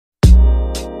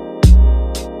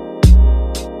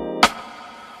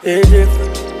It's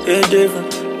different, it's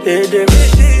different, it's different,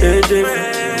 it's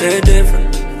different, it's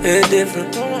different, it's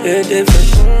different, it's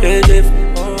different, it's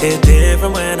different. It's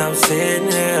different when I'm sitting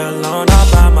here alone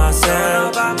all by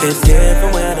myself. It's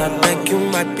different when I think you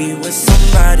might be with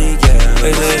somebody, yeah.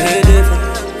 It's different,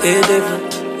 it's different,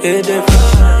 it's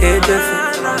different, it's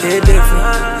different, it's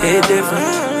different, it's different,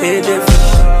 it's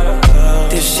different.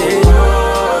 This shit,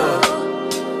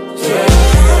 yeah.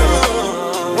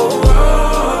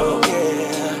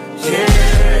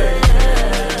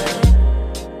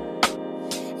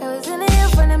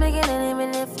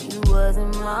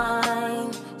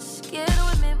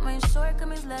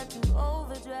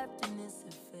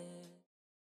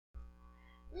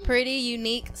 Pretty,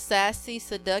 unique, sassy,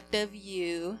 seductive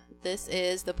you. This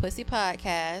is the Pussy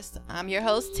Podcast. I'm your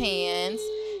host, Tans,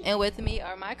 and with me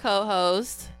are my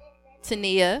co-hosts,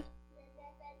 Tania.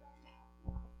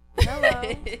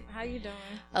 Hello. How you doing?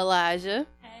 Elijah.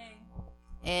 Hey.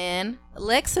 And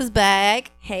Lex is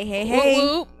back. Hey, hey, hey.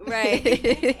 Whoop, whoop.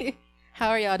 Right. How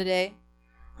are y'all today?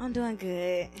 I'm doing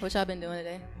good. What y'all been doing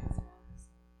today?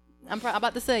 I'm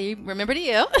about to say, you remember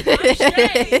the L.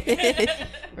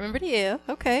 Remember the L.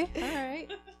 Okay. All right.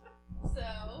 So,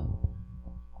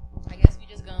 I guess we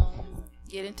just gonna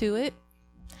get into it.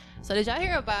 So, did y'all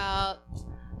hear about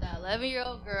the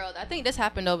 11-year-old girl? I think this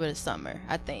happened over the summer,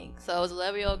 I think. So, it was an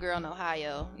 11-year-old girl in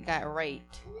Ohio who got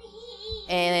raped.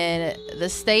 And the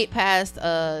state passed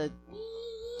a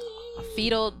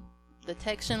fetal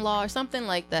detection law or something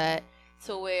like that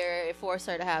to where it forced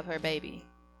her to have her baby.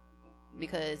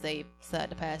 Because they decided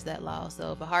to pass that law.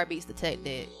 So if a heartbeat's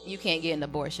detected, you can't get an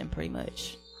abortion pretty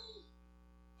much.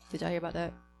 Did y'all hear about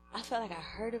that? I felt like I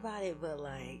heard about it, but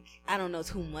like I don't know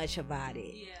too much about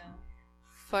it. Yeah.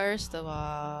 First of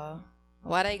all,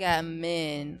 why they got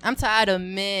men? I'm tired of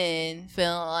men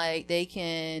feeling like they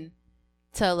can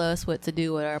tell us what to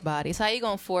do with our bodies. How you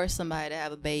gonna force somebody to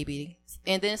have a baby?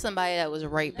 And then somebody that was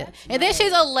raped. And then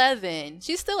she's 11.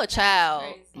 She's still a child.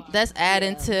 That's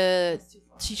adding to...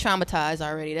 She's traumatized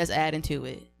already. That's adding to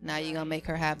it. Now you're going to make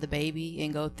her have the baby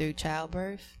and go through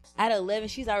childbirth? At 11,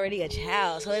 she's already a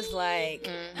child. So it's like,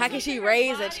 how can she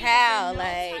raise a child?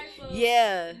 Like,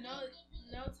 yeah.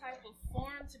 No type of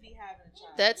form to be having a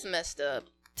child. That's messed up,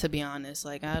 to be honest.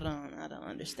 Like, I don't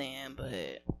understand.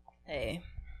 But, hey,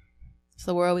 it's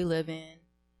the world we live in.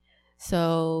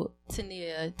 So,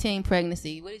 Tania, teen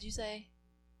pregnancy. What did you say?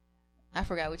 I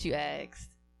forgot what you asked.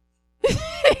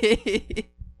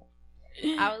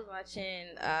 I was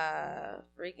watching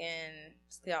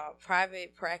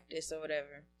Private Practice or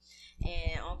whatever.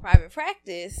 And on Private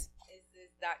Practice is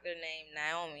this doctor named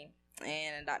Naomi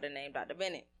and a doctor named Dr.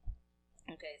 Bennett.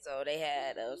 Okay, so they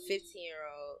had a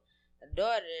 15-year-old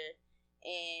daughter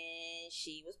and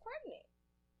she was pregnant.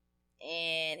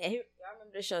 And y'all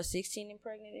remember the show 16 and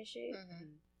Pregnant and shit?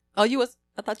 Mm-hmm. Oh,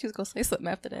 I thought you was going to say something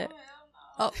after that.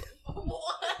 Oh.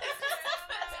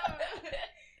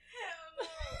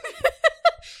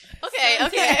 Okay.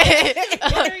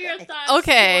 What are your thoughts?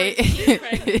 Okay.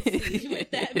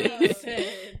 With that being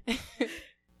said,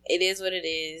 it is what it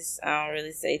is. I don't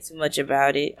really say too much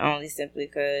about it, only simply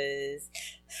because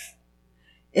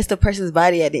it's the person's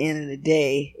body at the end of the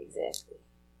day. Exactly.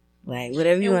 Like,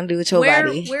 whatever you want to do with your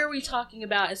body. Where are we talking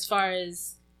about as far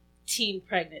as teen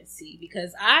pregnancy?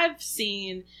 Because I've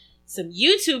seen some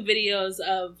YouTube videos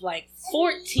of like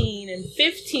 14 and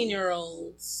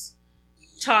 15-year-olds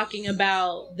talking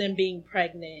about them being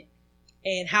pregnant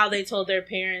and how they told their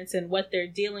parents and what they're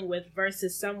dealing with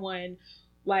versus someone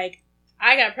like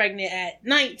I got pregnant at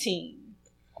 19.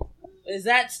 Is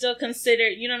that still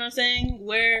considered, you know what I'm saying?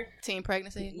 Where teen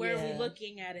pregnancy? Where are we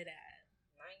looking at it at?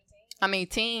 19? I mean,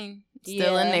 teen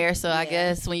still in there, so I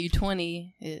guess when you're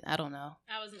 20, I don't know.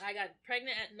 I got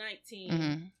pregnant at 19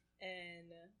 and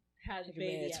had the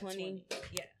baby at 20.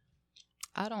 Yeah.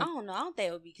 I don't know. I don't think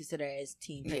it would be considered as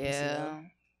teen pregnancy. Yeah.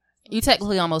 You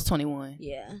technically almost 21.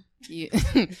 Yeah.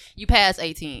 You passed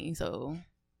 18, so.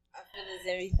 I feel as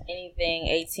anything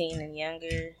 18 and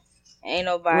younger, ain't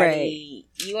nobody,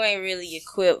 you ain't really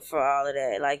equipped for all of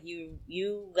that. Like, you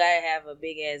gotta have a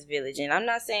big ass village. And I'm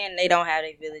not saying they don't have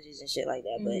their villages and shit like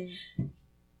that, but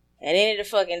at the end of the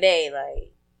fucking day,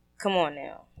 like, come on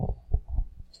now.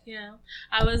 Yeah.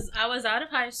 I was out of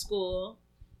high school,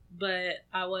 but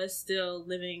I was still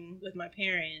living with my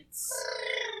parents,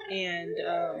 and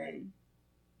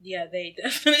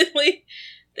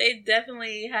they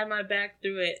definitely had my back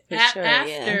through it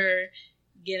after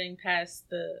getting past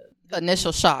the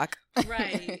initial shock.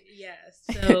 Right. Yes.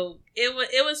 So it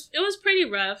was pretty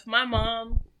rough. My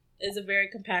mom is a very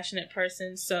compassionate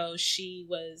person, so she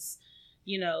was,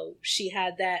 she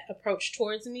had that approach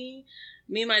towards me.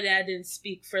 Me and my dad didn't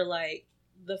speak for like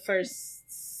the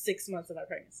first 6 months of our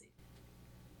pregnancy.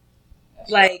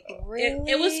 Like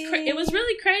Really? it was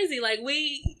really crazy. Like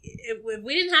if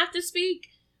we didn't have to speak,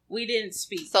 we didn't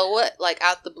speak. So what? Like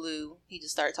out the blue, he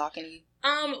just started talking to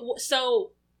you.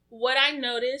 So what I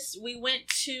noticed, we went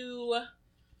to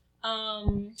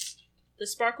the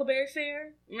Sparkleberry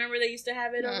Fair. Remember they used to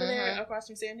have it over there across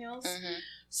from Sandhills? Mm-hmm.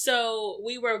 So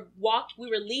we were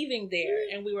leaving there,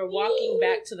 and we were walking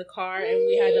back to the car, and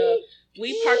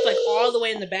we parked like all the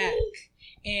way in the back.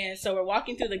 And so we're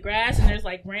walking through the grass, and there's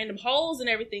like random holes and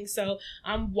everything. So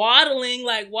I'm waddling,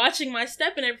 like watching my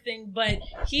step and everything, but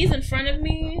he's in front of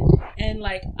me, and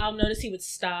like I'll notice he would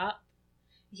stop.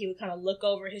 He would kind of look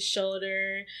over his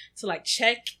shoulder to like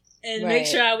check and make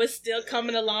sure I was still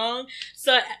coming along.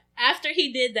 So after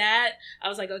he did that, I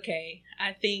was like, okay,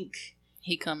 I think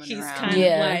he's kind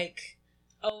of like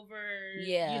over,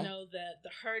 you know, the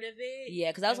hurt of it. Yeah,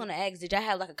 because I was going to ask, did y'all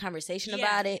have like a conversation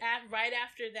about it? Right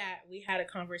after that, we had a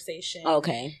conversation.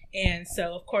 Okay. And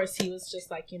so, of course, he was just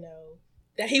like, you know,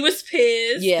 that he was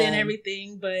pissed and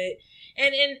everything. But,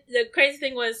 and the crazy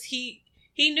thing was he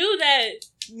knew that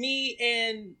me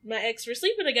and my ex were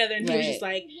sleeping together, and he was just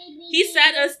like, he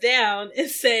sat us down and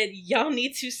said, y'all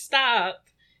need to stop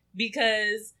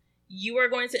because you are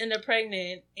going to end up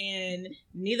pregnant and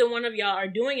neither one of y'all are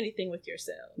doing anything with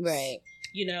yourselves. Right.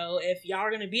 You know, if y'all are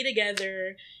going to be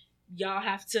together, y'all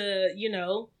have to, you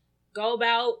know, go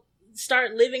about,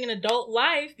 start living an adult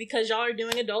life because y'all are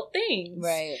doing adult things.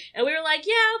 Right. And we were like,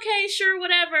 yeah, okay, sure,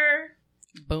 whatever.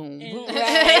 Boom. And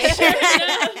Right. sure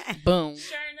enough, Boom.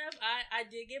 Sure enough, I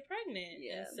did get pregnant.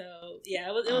 Yeah. And so, yeah,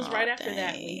 it was right after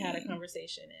that we had a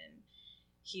conversation, and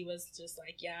he was just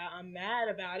like, yeah, I'm mad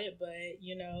about it, but,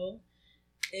 you know,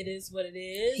 it is what it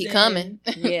is. He coming.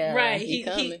 Yeah. Right. He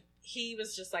coming. He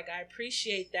was just like, I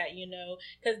appreciate that, you know,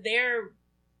 because they're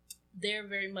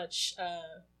very much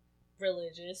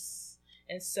religious.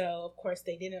 And so, of course,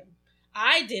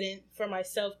 I didn't, for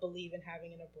myself, believe in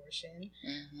having an abortion.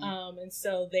 Mm-hmm. And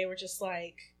so they were just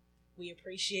like, we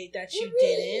appreciate that you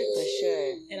didn't. For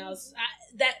sure. And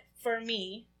for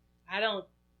me, I don't,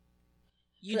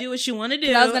 you do what you want to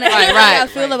do. I was going to ask how I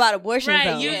feel about abortion. Right.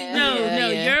 Though.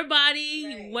 Your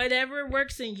body, whatever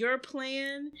works in your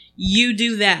plan, you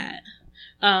do that.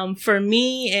 For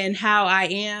me and how I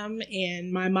am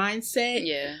and my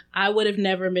mindset, I wouldn't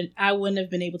have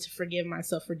been able to forgive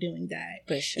myself for doing that.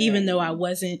 For sure. Even though I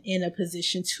wasn't in a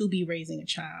position to be raising a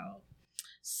child.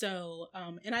 So,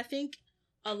 and I think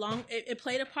it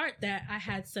played a part that I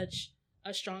had such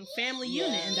a strong family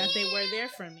unit and that they were there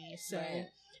for me. So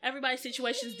everybody's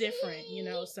situation is different, you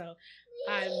know, so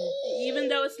even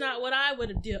though it's not what I would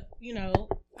have done, you know,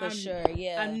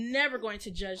 I'm never going to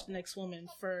judge the next woman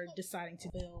for deciding to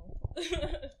bill.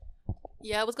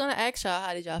 Yeah, I was going to ask y'all,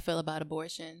 how did y'all feel about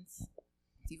abortions?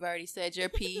 You've already said your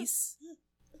piece.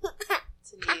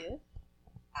 Tania.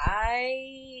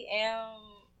 I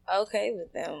am okay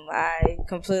with them. I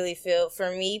completely feel, for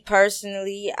me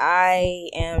personally, I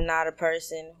am not a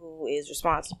person who is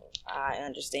responsible. I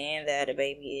understand that a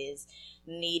baby is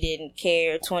needed and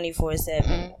cared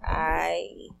 24/7.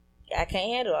 I can't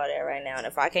handle all that right now. And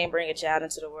if I can't bring a child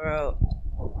into the world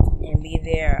and be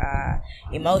there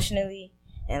emotionally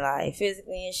and like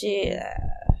physically and shit,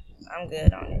 I'm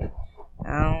good on it.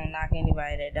 I don't knock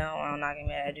anybody that don't. I don't knock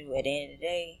anybody that do. At the end of the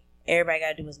day, everybody got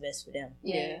to do what's best for them.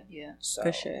 Yeah. So,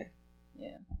 for sure.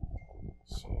 Yeah.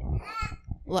 Shit.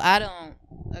 Well, I don't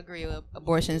agree with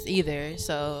abortions either,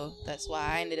 so that's why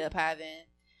I ended up having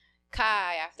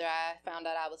Kai after I found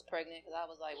out I was pregnant, because I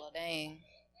was like, well, dang.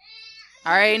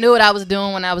 I already knew what I was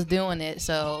doing when I was doing it,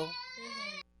 so.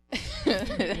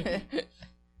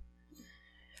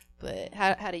 But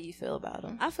how do you feel about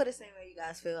them? I feel the same way you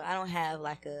guys feel. I don't have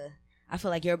like I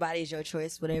feel like your body is your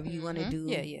choice. Whatever you want to do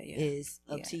is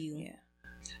up to you. Yeah.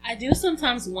 I do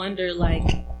sometimes wonder,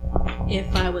 like,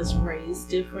 if I was raised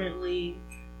differently,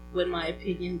 would my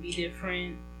opinion be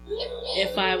different?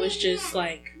 If I was just,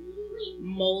 like,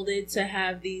 molded to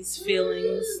have these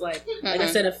feelings, like I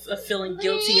said, of feeling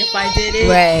guilty if I did it.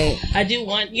 Right. I do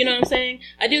want, you know what I'm saying?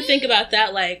 I do think about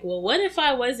that, like, well, what if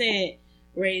I wasn't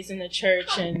raised in the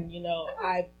church and, you know,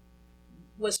 I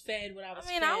was fed what I was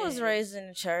fed? I was raised in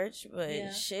the church,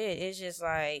 but shit, it's just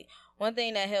like, one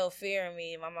thing that held fear in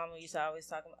me, my mama used to always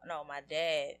talk about, no, my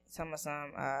dad, some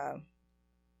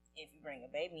if you bring a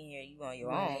baby here, you on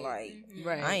your own. Like,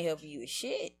 I ain't helping you with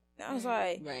shit. I was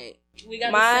like, we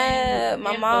got my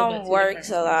mom works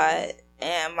a lot,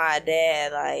 and my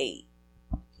dad, like,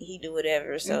 he do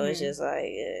whatever. So it's just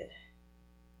like,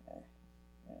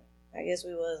 I guess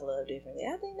we was loved differently.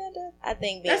 I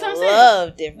think being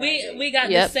loved differently. We got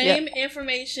the same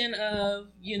information of,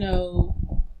 you know,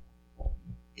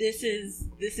 this is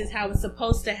how it's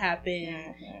supposed to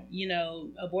happen. You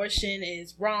know, abortion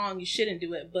is wrong. You shouldn't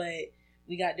do it. But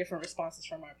we got different responses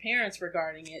from our parents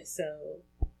regarding it. So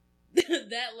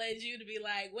that led you to be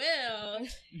like, well,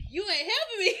 you ain't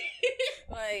helping me.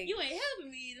 Like, you ain't helping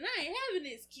me, and I ain't having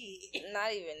this kid.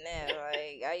 Not even that.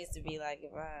 Like, I used to be like,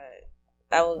 if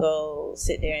I would go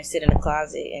sit there and sit in the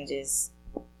closet and just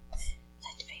let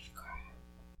the baby cry.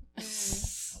 I'm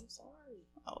sorry.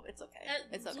 Oh, it's okay.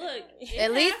 It's okay.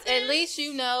 Look, at least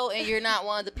you know, and you're not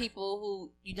one of the people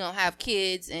who you don't have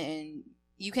kids and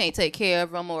you can't take care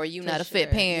of them, or you not a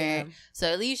fit parent. Yeah. So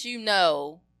at least you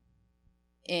know.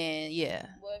 And yeah.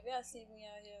 Well, if y'all see me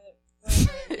out here,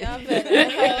 y'all better know.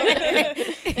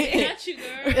 Got you,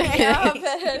 girl. Y'all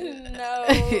better know.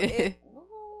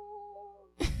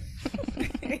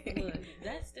 Look,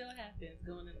 that still happens.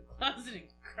 Going in the closet and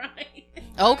crying.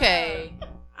 Okay.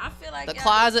 I feel like the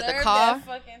closet, the car, that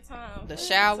fucking time. The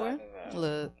shower.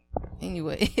 Look.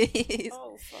 Anyway,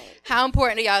 oh, fuck. How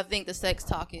important do y'all think the sex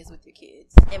talk is with your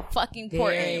kids? And fucking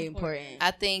important. Very important.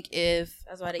 I think if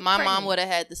my mom would have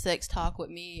had the sex talk with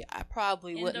me, I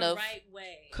probably wouldn't have. Right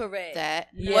way. Correct. That.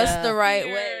 Yeah. What's the right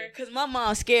way? Because my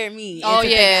mom scared me. Oh,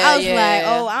 yeah. I was like,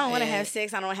 oh, I don't want to have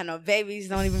sex. I don't want to have no babies.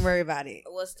 Don't even worry about it.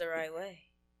 What's the right way?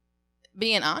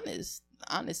 Being honest.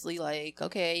 Honestly, like,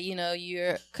 okay, you know,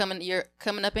 you're coming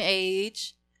up in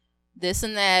age. This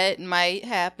and that might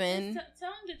happen.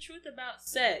 Telling the truth about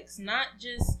sex, not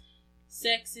just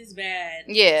sex is bad.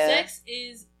 Yeah. Sex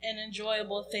is an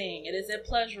enjoyable thing. It is a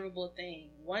pleasurable thing.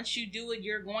 Once you do it,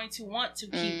 you're going to want to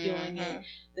keep doing it.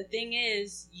 The thing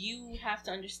is, you have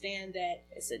to understand that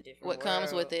it's a different what world.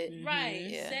 comes with it. Right.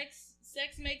 Yeah. Sex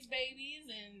makes babies,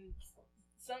 and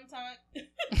sometimes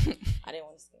I didn't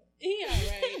want to say it. Yeah,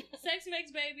 right. Sex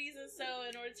makes babies, and so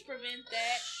in order to prevent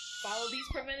that, follow these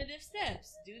preventative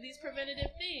steps. Do these preventative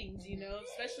things, you know,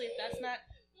 especially if that's not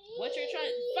what you're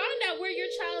trying. Find out where your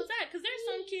child's at, because there's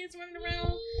some kids running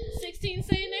around 16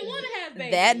 saying they want to have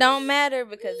babies. That don't matter,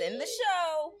 because in the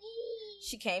show,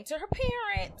 she came to her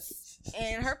parents,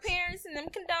 and her parents and them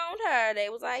condoned her. They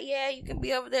was like, yeah, you can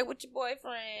be over there with your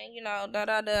boyfriend, you know,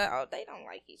 da-da-da. Oh, they don't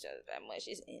like each other that much.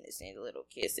 It's innocent little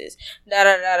kisses,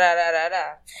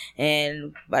 da-da-da-da-da-da-da.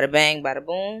 And bada bang, bada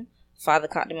boom. Father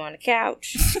caught him on the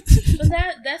couch. But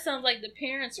that sounds like the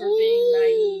parents were being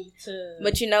naive to...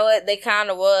 But you know what? They kind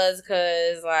of was,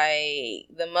 because, like,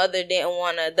 the mother didn't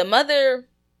want to... The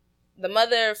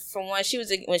mother, from when she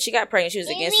got pregnant, she was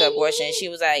against the abortion. She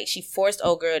was like, she forced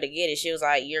old girl to get it. She was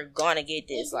like, you're gonna get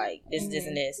this, like, this,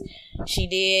 and this. She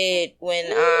did when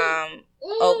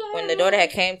the daughter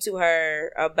had came to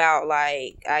her about,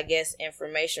 like, I guess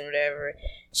information or whatever,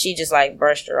 she just, like,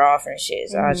 brushed her off and shit.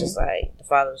 So I was just like, the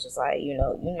father was just like, you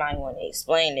know, you might want to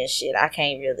explain this shit. I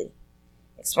can't really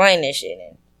explain this shit.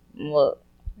 And look.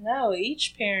 No,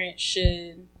 each parent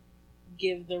should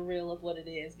give the real of what it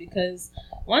is, because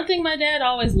one thing my dad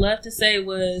always loved to say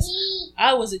was,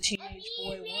 I was a teenage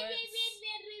boy once.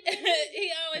 He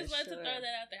always loved to throw that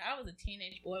out there. I was a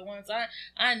teenage boy once.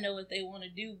 I know what they want to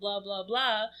do, blah blah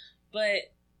blah.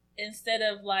 But instead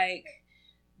of like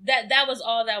that was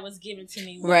all that was given to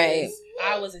me. Right.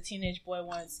 I was a teenage boy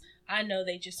once. I know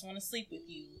they just want to sleep with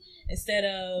you. Instead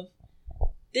of,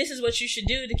 this is what you should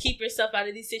do to keep yourself out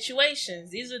of these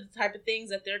situations. These are the type of things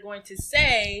that they're going to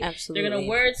say. Absolutely. They're going to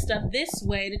word stuff this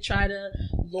way to try to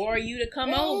lure you to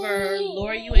come over,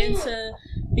 lure you into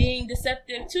being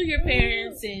deceptive to your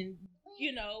parents, and,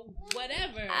 you know,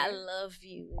 whatever. I love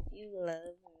you if you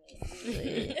love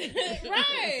me.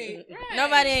 Right.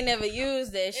 Nobody ain't never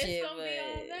used that shit. It's gonna be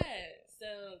all that.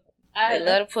 So I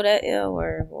love to put that L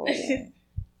word, boy.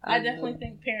 I definitely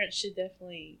think parents should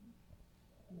definitely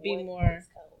be more.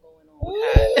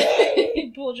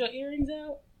 You pulled your earrings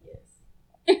out? Yes.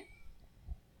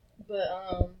 But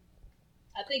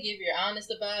I think if you're honest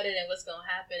about it and what's gonna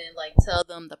happen, and like tell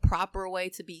them the proper way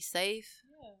to be safe,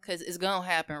 because it's gonna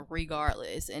happen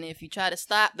regardless. And if you try to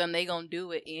stop them, they gonna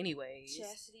do it anyways.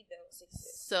 Chastity belts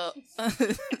exist.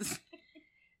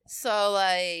 So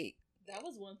like, that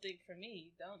was one thing for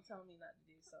me. Don't tell me not to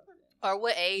do something. Or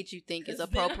what age you think is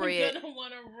appropriate? I'm gonna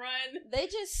want to run. They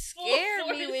just scare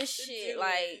me with shit.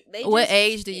 Like, what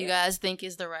age do you guys think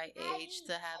is the right age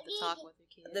to have the talk with your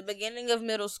kids? The beginning of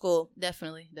middle school.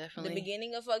 Definitely. The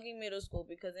beginning of fucking middle school,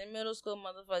 because in middle school,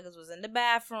 motherfuckers was in the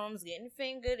bathrooms, getting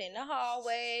fingered in the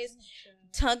hallways,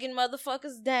 tonguing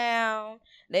motherfuckers down.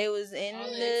 They was in all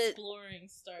the exploring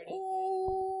started.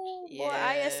 Ooh, yeah. Boy,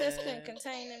 ISS couldn't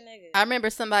contain them niggas. I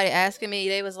remember somebody asking me,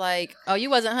 they was like, "Oh,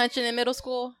 you wasn't hunching in middle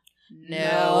school?"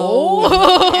 No.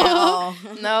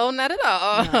 No, not at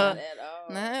all. Not at all.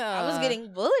 No. I was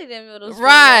getting bullied in middle school.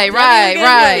 Right. Right.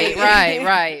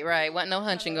 Wasn't no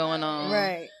hunching going on.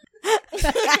 Right.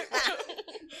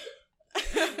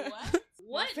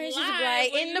 What My friends lie used to be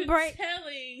like, were in the you break-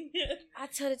 telling? I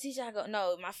tell the teacher, I go,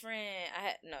 no, my friend,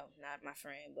 not my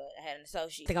friend, but I had an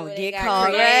associate. Think I'm Where gonna they get got caught,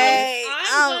 creative.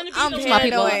 right? I'm My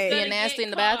people paranoid. being nasty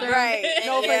in the bathroom. Right.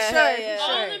 No, for Yeah, sure. yeah. For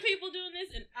All sure. the people doing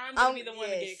this, and I'm gonna be the one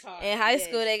to yes. get caught. In high Yes.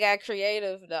 school, they got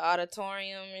creative, the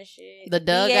auditorium and shit. The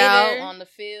dugout Theater. on the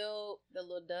field, the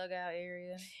little dugout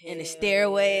area. In the Hell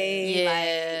stairway.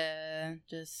 Yeah,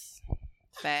 just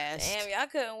fast. Damn, y'all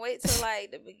couldn't wait till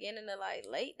like the beginning of like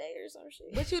late day or some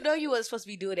shit. But you know you wasn't supposed to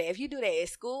be doing that. If you do that at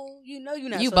school, you know you're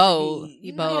not You supposed bold. to be.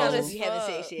 You know you're not bold. supposed to be having You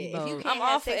sex yet. If bold. you can't I'm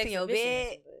have off sex in your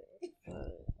bed,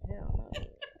 Hell no.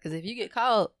 Because if you get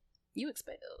caught, you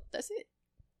expelled. That's it.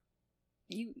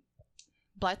 You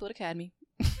Blythewood Academy.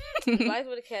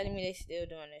 Blythewood Academy, they still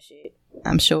doing that shit.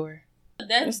 I'm sure.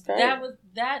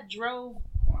 That drove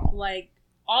like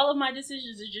all of my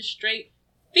decisions is just straight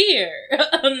fear.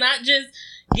 I'm not just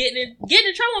getting in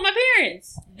trouble with my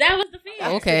parents. That was the fear.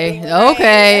 Okay. Right.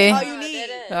 Okay. That's all you need.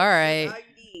 That is. All right. All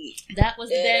you need. That was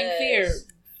the dang fear. Yes.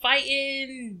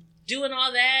 Fighting, doing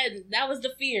all that. That was the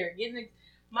fear.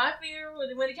 My fear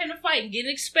when it came to fighting,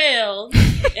 getting expelled,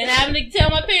 and having to tell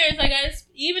my parents, like,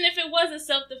 even if it was a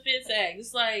self-defense act,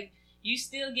 it's like you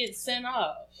still get sent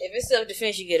off. If it's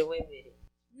self-defense, you get away with it.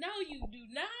 No, you do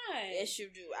not. Yes, you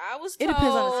do. I was It told.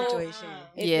 depends on the situation.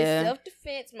 If Yeah. it's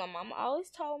self-defense, my mama always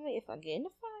told me if I get in a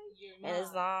fight, Your and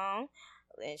as mom. long,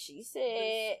 and she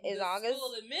said, as long as,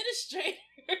 school administrator.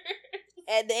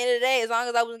 at the end of the day, as long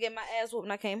as I wasn't getting my ass whooped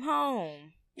when I came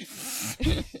home,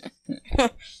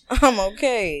 I'm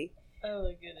okay. Oh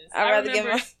my goodness! I'd rather get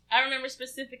I remember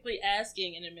specifically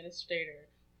asking an administrator,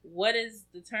 "What is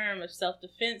the term of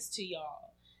self-defense to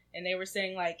y'all?" And they were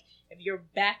saying, like, if you're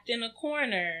backed in a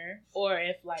corner, or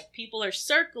if like people are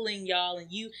circling y'all,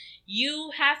 and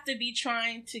you have to be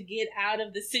trying to get out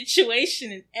of the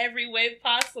situation in every way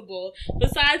possible,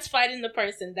 besides fighting the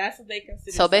person. That's what they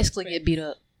consider. So basically, self-defense. get beat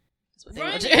up. That's what they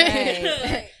Running. want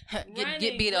you- Right.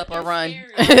 get beat up or Running,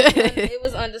 run. scary. It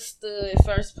was understood.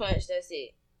 First punch, that's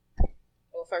it.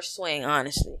 Or first swing,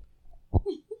 honestly.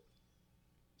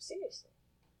 Seriously.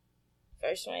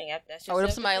 First swing, that's your Or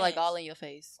if somebody like self-defense. all in your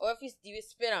face. Or if you get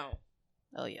spit on.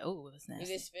 Oh yeah. Oh, that's You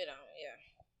nasty. get spit on,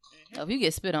 yeah. Oh, if you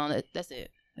get spit on, that's it.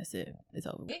 That's it. It's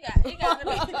over. It got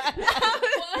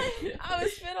I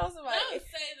was spit on somebody. Don't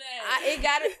say that.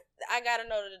 I gotta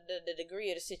know the degree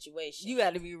of the situation. You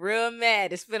got to be real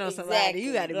mad to spit on somebody.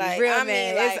 You got to be Like, real I mean,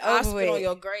 mad. like, It's I over spit with. on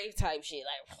your grave type shit.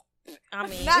 Like, I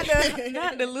mean, not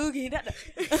the loogie. Not the.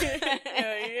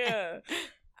 yeah.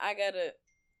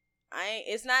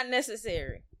 It's not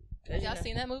necessary. 'Cause, Have you y'all know,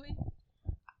 seen that movie?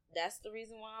 that's the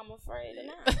reason why I'm afraid of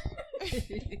now.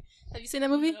 Have you seen that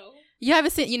movie? No. You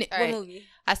haven't seen. All What right. movie?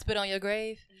 I spit on your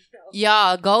grave.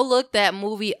 Y'all go look that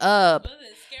movie up. Was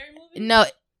it a scary movie? No,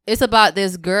 it's about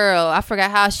this girl. I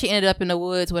forgot how she ended up in the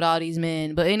woods with all these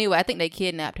men. But anyway, I think they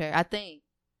kidnapped her. I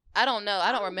don't know.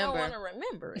 I don't remember. I don't want to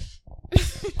remember it.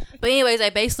 But anyways, they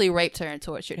basically raped her and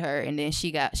tortured her, and then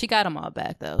she got them all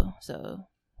back though. So,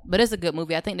 but it's a good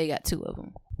movie. I think they got 2 of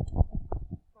them.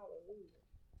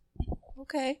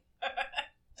 Okay.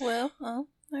 Well, all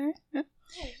right. Yeah.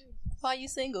 Why you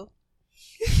single?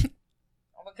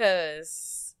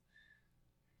 Because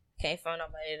can't find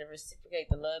nobody to reciprocate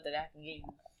the love that I can give you.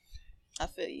 I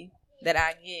feel you. That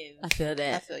I give. I feel I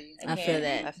that. feel you. I feel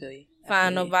that. I feel you.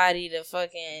 Find nobody to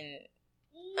fucking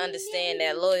understand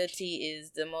that loyalty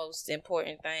is the most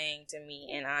important thing to me,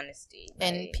 and honesty.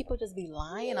 And Like, people just be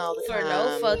lying all the for time.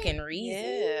 no fucking reason.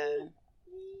 Yeah.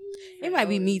 It might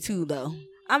be me too, though.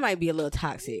 I might be a little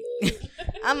toxic.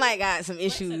 I might got some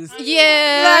issues.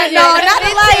 Yeah. No, not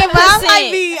to lie, but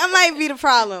 15%. I might be the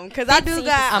problem because I do 15%.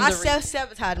 got I'm I the self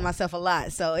sabotage myself a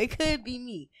lot, so it could be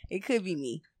me. It could be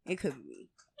me. Is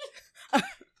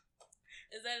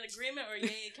that an agreement or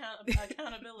yay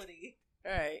accountability?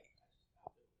 Right.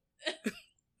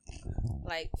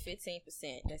 Like 15%.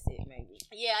 That's it, maybe.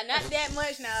 Yeah, not that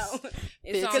much now.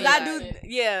 It's Because only I do, like-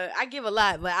 yeah, I give a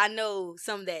lot, but I know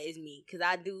some of that is me because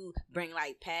I do bring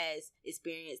like past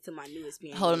experience to my new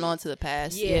experience. Holding on to the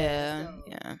past. Yeah, Yeah. so-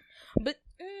 Yeah. But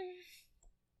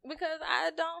because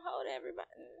I don't hold everybody.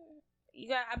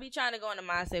 I be trying to go in the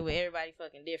mindset where everybody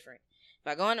fucking different.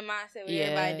 If I go in the mindset where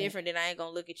everybody different, then I ain't gonna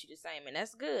look at you the same, and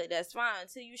that's good. That's fine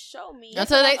until you show me.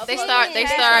 Until they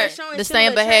start showing the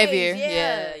same similar behavior. traits,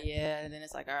 Yeah. yeah. Yeah. And then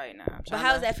it's like, all right, now. But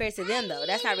how is that fair to them though?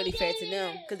 That's not really fair to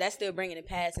them because that's still bringing the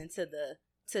past into the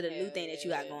new thing that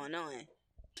you got going on.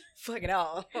 Fuck it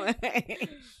all. At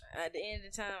the end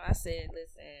of the time, I said,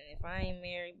 listen, if I ain't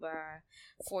married by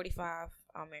 45,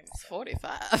 I'll marry myself.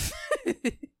 45.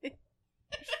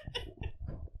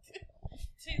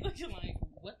 She looking like,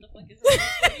 what the fuck is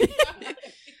that?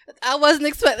 I wasn't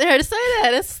expecting her to say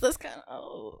that. That's kind of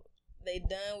old. They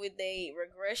done with their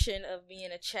regression of being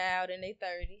a child in their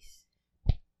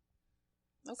 30s.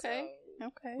 Okay. So,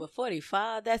 Okay. But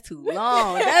 45, that's too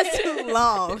long. That's too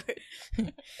long.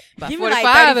 By Give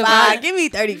 45, me like if 35. Give me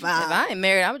if 35. I ain't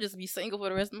married, I would just be single for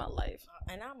the rest of my life.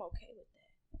 and I'm okay with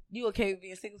that. You okay with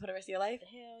being single for the rest of your life?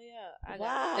 Hell yeah.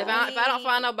 Wow. If I don't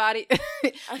find nobody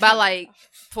by like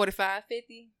 45,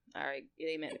 50, all right, it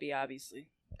ain't meant to be, obviously.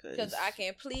 Because I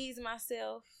can please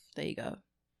myself. There you go.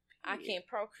 I can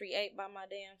procreate by my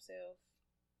damn self.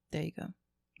 There you go.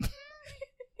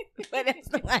 But that's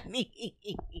what I need.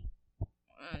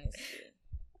 Honestly.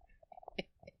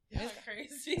 That's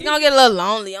crazy. It's gonna get a little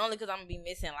lonely only because I'm gonna be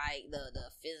missing like the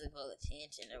physical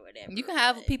attention or whatever. You can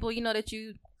have but- people that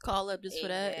you call up just for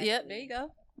that. Exactly. Yep, there you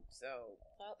go. So,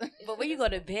 But when you go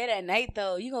to bed at night,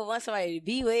 though, you gonna want somebody to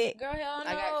be with. girl, hell no.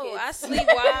 I got kids. I sleep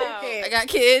wild. I got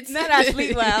kids. Not I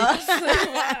sleep well. I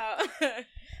sleep wild.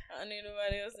 I don't need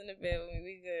nobody else in the bed with me.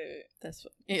 We good. That's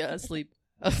I sleep.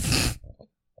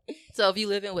 So if you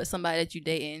living with somebody that you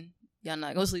dating, y'all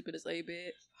not gonna sleep in the same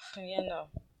bed. Yeah, no.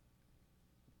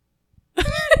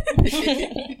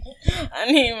 I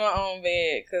need my own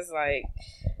bed because, like,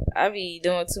 I be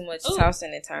doing too much Ooh.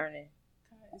 tossing and turning.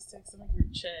 It's text in the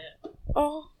group chat.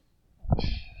 Oh.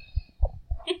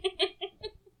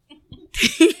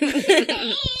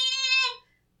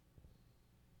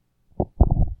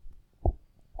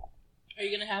 Are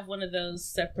you gonna have one of those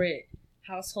separate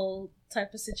household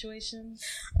type of situations?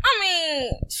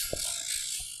 I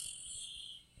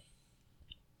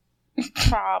mean,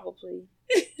 probably.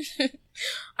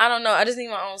 I don't know. I just need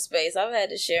my own space. I've had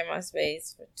to share my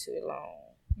space for too long.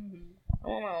 Mm-hmm. I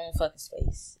want my own fucking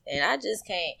space, and I just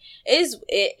can't.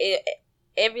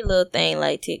 Every little thing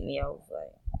like tick me off.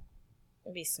 Like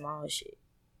it be small shit.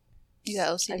 You got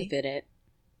I OCD. can feel that.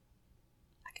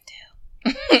 I can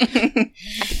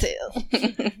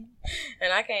tell.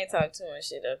 And I can't talk too much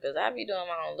shit up because I be doing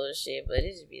my own little shit, but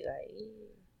it just be like,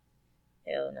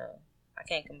 hell no. I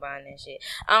can't combine that shit.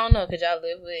 I don't know. Could y'all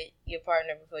live with your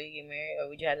partner before you get married, or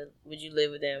would you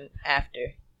live with them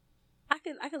after? I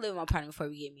can live with my partner before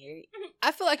we get married.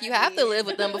 I feel like you have to live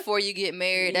with them before you get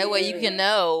married. That way you can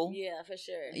know. Yeah, for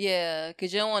sure. Yeah,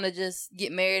 because you don't want to just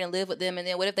get married and live with them, and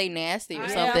then what if they nasty or I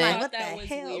something? like, thought what that the was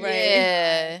hell? weird. Right.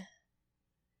 Yeah.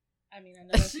 I mean, I know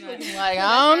it's not Like,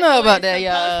 I don't know about that,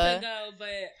 y'all. Go, but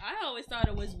I always thought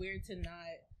it was weird to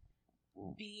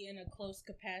not be in a close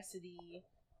capacity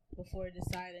before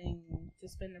deciding to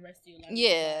spend the rest of your life.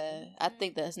 Yeah, I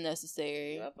think that's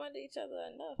necessary. You up under each other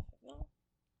enough? No.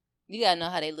 You gotta know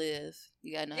how they live.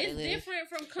 You gotta know how It's they live. different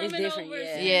from coming different, over, yeah.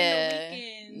 spending Yeah. the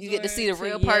weekends. You get to see the or-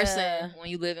 real Yeah. person when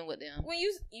you living with them. When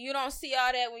you don't see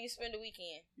all that when you spend the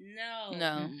weekend. No.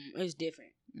 No, It's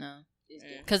different. no, It's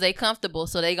different. because they comfortable,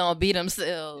 so they gonna be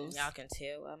themselves. Y'all can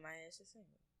tell why my ass is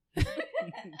single.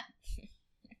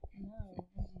 No.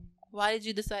 Why did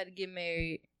you decide to get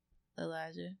married,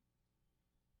 Elijah?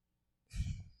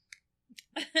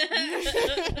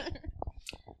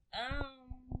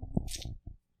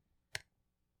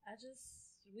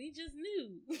 We just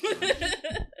knew.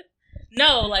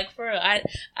 No, like for real,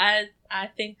 I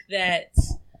think that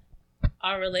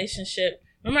our relationship.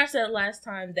 Remember, I said last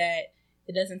time that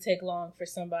it doesn't take long for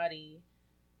somebody.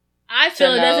 I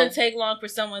feel it know. doesn't take long for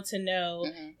someone to know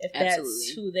if that's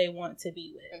Absolutely. who they want to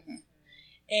be with. Mhm.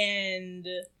 And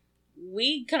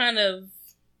we kind of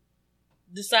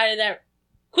decided that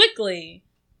quickly.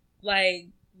 Like,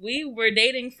 we were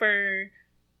dating for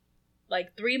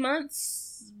like 3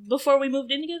 months before we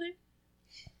moved in together.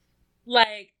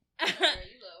 Like,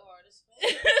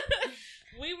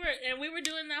 we were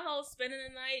doing that whole spending the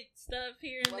night stuff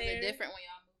here and Was there. it different when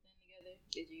y'all moved in together?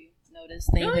 Did you notice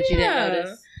things that you didn't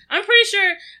notice? I'm pretty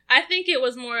sure. I think it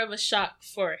was more of a shock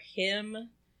for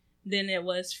him than it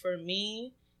was for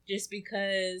me, just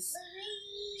because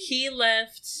he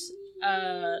left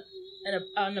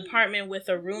an apartment with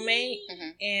a roommate,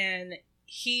 Mhm. and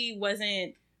he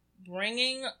wasn't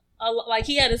bringing like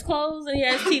he had his clothes and he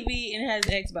has TV and has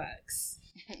Xbox.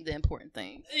 The important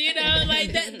things. You know,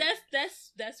 like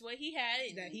that's what he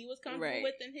had that he was comfortable Right.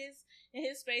 with in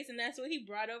his space, and that's what he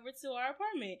brought over to our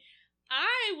apartment.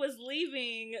 I was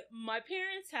leaving my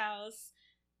parents' house,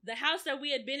 the house that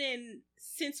we had been in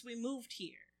since we moved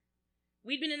here.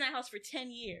 We'd been in that house for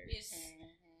 10 years.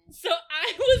 So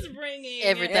I was bringing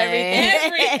Everything.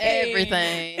 Everything.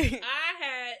 Everything. I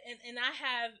had, and I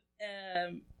have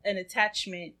an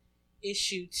attachment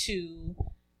issue to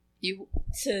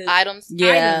items.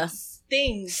 Yeah. items,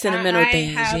 things, Sentimental I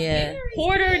things, have yeah.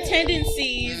 hoarder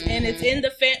tendencies, and it's in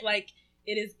the like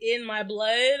it is in my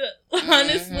blood.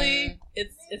 Honestly,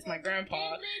 it's my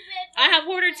grandpa. I have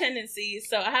hoarder tendencies,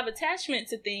 so I have attachment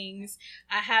to things.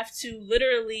 I have to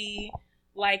literally,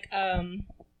 like,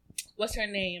 what's her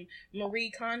name?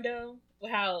 Marie Kondo.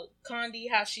 How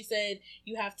she said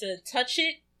you have to touch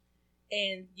it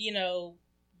and, you know,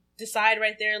 decide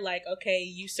right there, like, okay,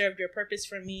 you served your purpose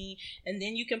for me, and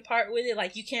then you can part with it.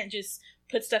 Like, you can't just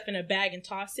put stuff in a bag and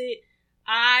toss it.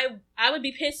 I would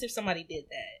be pissed if somebody did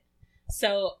that.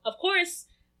 So, of course,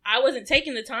 I wasn't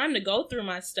taking the time to go through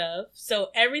my stuff, so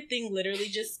everything literally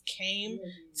just came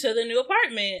to the new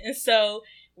apartment. And so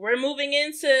we're moving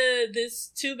into this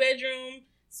 2-bedroom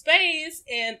space,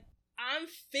 and I'm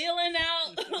feeling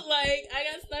out. Like, I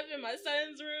got stuff in my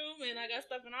son's room, and I got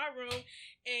stuff in our room,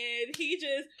 and he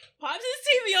just popped his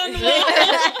TV on the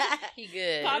wall. He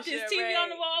good. Popped his TV on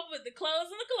the wall, put the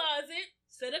clothes in the closet,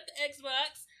 set up the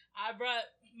Xbox. I brought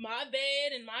my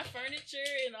bed and my furniture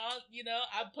and all, you know,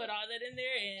 I put all that in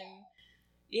there, and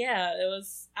yeah, it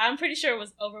was, I'm pretty sure it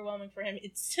was overwhelming for him.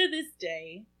 It's to this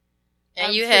day. And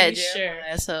I'm you had pretty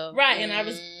Jeremiah, so right, and I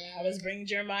was bringing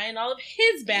Jeremiah and all of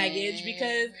his baggage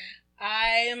because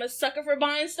I am a sucker for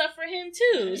buying stuff for him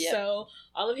too. Yep. So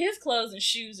all of his clothes and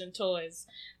shoes and toys,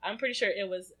 I'm pretty sure it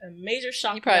was a major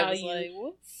shock value like,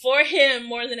 for him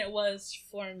more than it was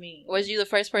for me. Was you the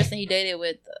first person he dated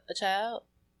with a child?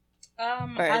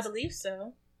 I believe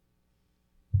so.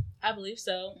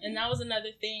 And that was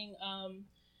another thing.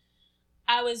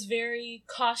 I was very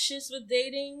cautious with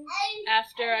dating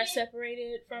after I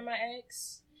separated from my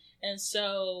ex. And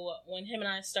so when him and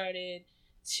I started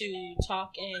to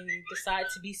talk and decide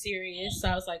to be serious, so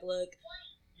I was like, look,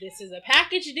 this is a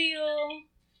package deal.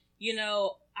 You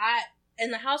know,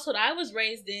 in the household I was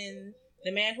raised in,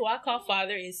 the man who I call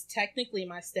father is technically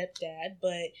my stepdad,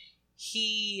 but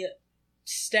he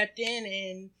stepped in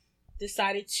and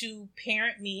decided to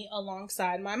parent me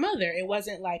alongside my mother. It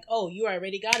wasn't like, oh, you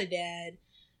already got a dad,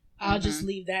 I'll just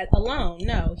leave that alone.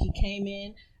 No, he came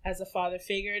in as a father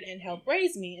figure and helped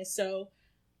raise me. And so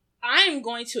I'm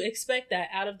going to expect that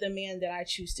out of the man that I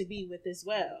choose to be with as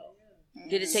well.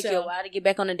 Did it take you a while to get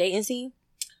back on the dating scene?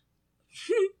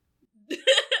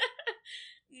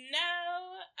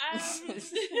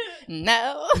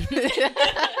 No.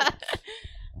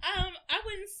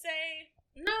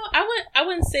 I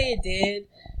wouldn't say it did,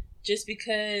 just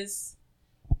because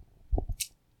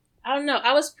I don't know.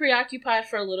 I was preoccupied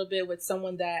for a little bit with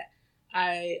someone that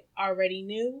I already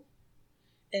knew.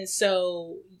 And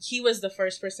so he was the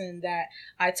first person that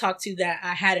I talked to that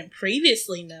I hadn't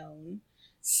previously known.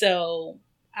 So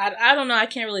I don't know. I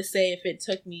can't really say if it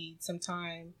took me some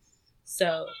time.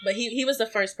 So, but he was the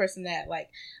first person that, like,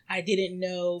 I didn't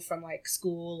know from, like,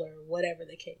 school or whatever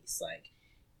the case. Like,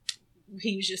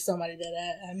 he was just somebody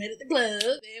that I met at the club,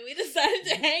 and we decided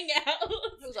to hang out.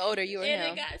 Who's older, you or him?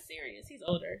 And it got serious. He's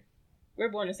older. We're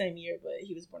born the same year, but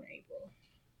he was born in April.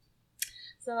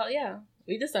 So, yeah,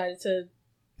 we decided to...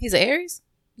 He's an Aries?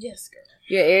 Yes, girl.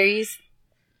 You're Aries?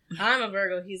 I'm a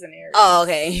Virgo. He's an Aries. Oh,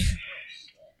 okay.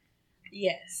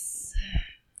 Yes.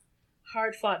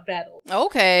 Hard-fought battle.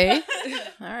 Okay.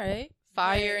 All right.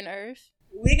 Fire and earth.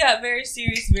 We got very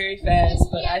serious very fast,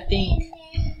 but I think,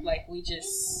 like, we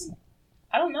just...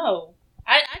 I don't know.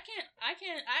 I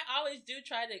always do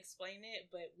try to explain it,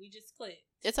 but we just clicked.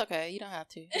 It's okay. You don't have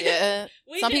to. Yeah.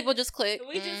 People just click.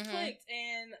 We just clicked,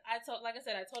 and I told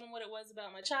him what it was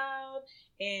about my child,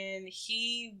 and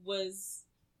he was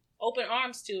open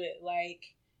arms to it.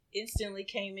 Like, instantly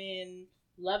came in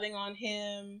loving on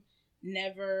him.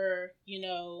 Never, you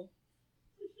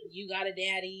got a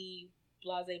daddy,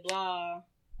 blah, blah, blah.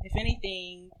 If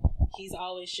anything, he's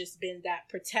always just been that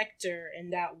protector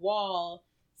and that wall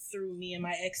through me and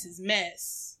my ex's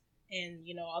mess. And,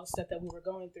 all the stuff that we were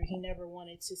going through, he never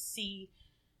wanted to see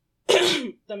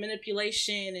the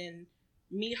manipulation and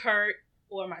me hurt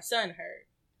or my son hurt.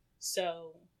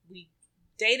 So we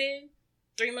dated.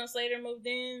 3 months later, moved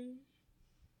in.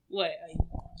 A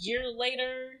year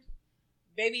later,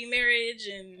 baby marriage,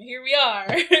 and here we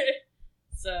are.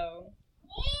 So.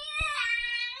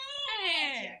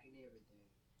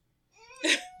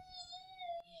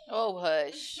 Oh,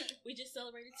 hush. We just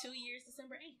celebrated 2 years,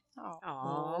 December 8th.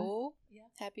 Oh. Yeah.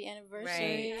 Happy anniversary.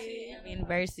 Right. Happy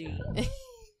anniversary.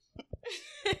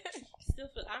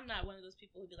 I'm not one of those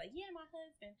people who be like, yeah, my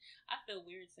husband. I feel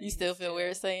weird saying it. You still feel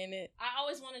weird saying it? I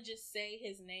always want to just say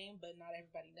his name, but not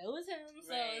everybody knows him.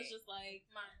 So it's just like,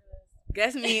 my husband.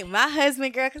 That's me, my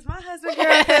husband, girl. Cause my husband,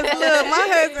 girl. Cause look, my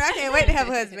husband. I can't wait to have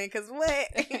a husband. Cause what?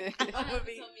 I'm gonna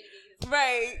be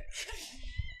right.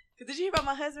 Cause did you hear about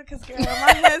my husband? Cause girl,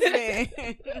 my husband.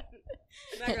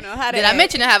 I'm not gonna know how to. Did I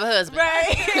mention to have a husband?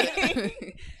 Right.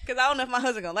 Cause I don't know if my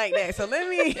husband gonna like that. So let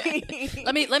me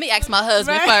let me ask my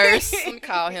husband Right. first. Let me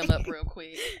call him up real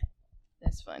quick.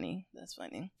 That's funny. That's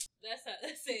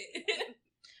it.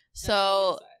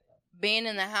 So, being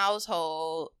in the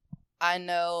household, I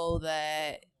know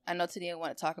Tania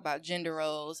want to talk about gender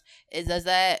roles.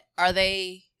 Are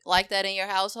they like that in your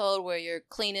household where you're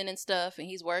cleaning and stuff and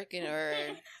he's working, or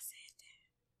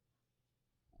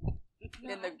in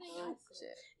the group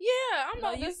chat? Yeah, I'm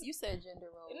No, not. you said gender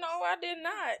roles. No, I did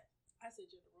not. I said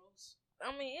gender roles.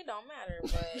 I mean, it don't matter,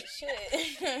 but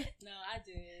shit. No, I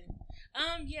did.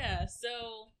 Yeah.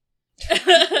 So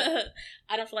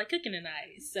I don't feel like cooking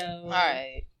tonight. So, All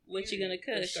right. what you gonna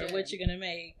cook or what you gonna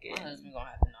make? My husband gonna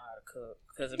have to know how to cook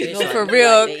because a bitch No, like for me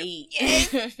real. like to eat.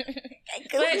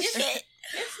 But it's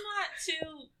not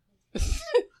too.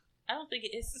 I don't think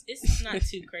it's not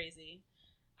too crazy.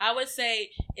 I would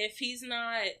say if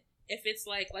it's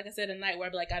like I said, a night where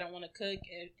I'd be like, I don't want to cook,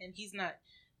 and he's not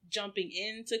jumping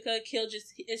in to cook,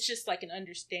 it's just like an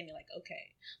understanding, like, okay,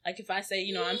 like if I say,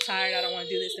 I'm tired, I don't want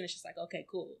to do this, then it's just like, okay,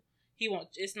 cool. He won't.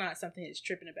 It's not something he's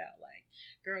tripping about, like,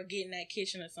 girl, get in that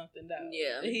kitchen or something, though.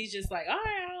 Yeah. He's just like, all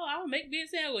right, I'll make me a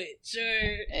sandwich,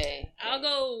 or I'll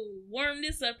go warm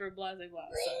this up, or blah blah blah.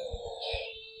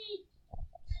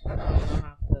 I don't know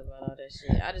how I feel about all that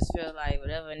shit. I just feel like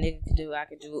whatever a nigga could do, I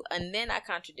could do. And then I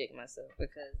contradict myself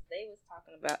because they was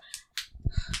talking about.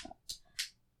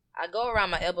 I go around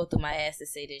my elbow through my ass to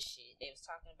say this shit. They was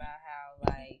talking about how,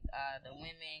 like, the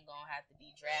women gonna have to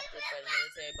be drafted for the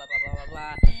military, blah, blah, blah, blah,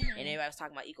 blah. And everybody was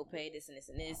talking about equal pay, this and this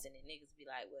and this. And then niggas be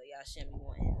like, well, y'all shouldn't be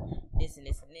wanting this and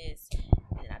this and this.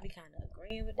 And I be kind of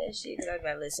agreeing with that shit. Because I be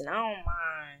like, listen, I don't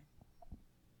mind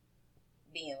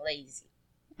being lazy.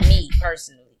 Me,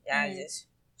 personally.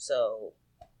 So,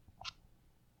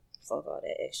 fuck all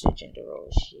that extra gender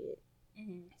role shit.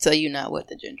 So you're not with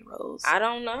the gender roles? I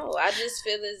don't know. I just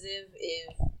feel as if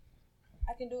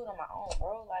I can do it on my own,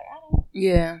 bro. Like, I don't.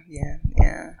 Yeah. I can do it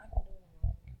on my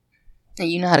own. And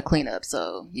you know how to clean up,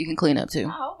 so you can clean up too.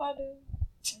 I hope I do.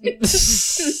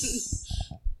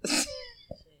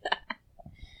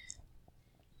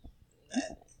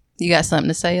 You got something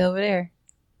to say over there?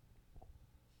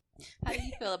 How do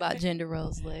you feel about gender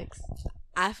roles, Lex?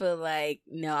 I feel like,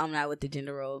 no, I'm not with the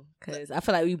gender role. Because I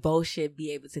feel like we both should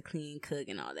be able to clean, cook,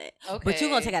 and all that. Okay. But you're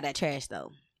going to take out that trash,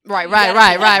 though. Right.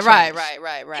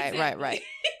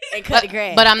 And cut the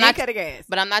grass. But I'm not cut the grass.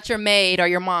 But I'm not your maid or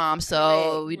your mom,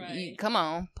 so Right. come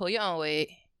on, pull your own weight.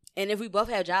 And if we both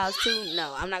have jobs, too,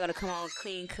 no, I'm not going to come on,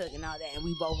 clean, cook, and all that, and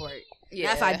we both work. Yeah.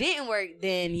 Now, if I didn't work,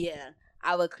 then, yeah,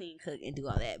 I would clean, cook, and do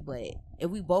all that. But if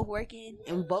we both working,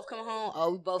 and we both come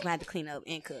home, we both have to clean up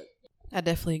and cook. I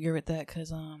definitely agree with that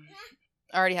because I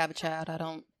already have a child. I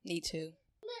don't need to.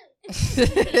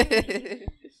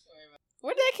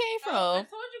 Where did that came from? I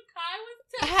told you Kai was.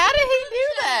 How did he do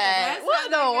that? That's What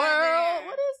in the how we got world? there.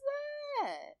 What is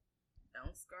that?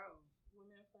 Don't scroll.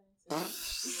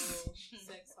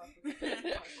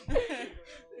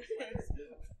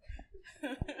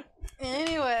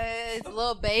 Anyways,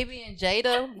 little baby and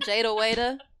Jada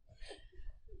Waiter.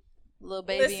 Little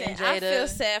baby Listen, and I Jada. feel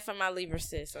sad for my Libra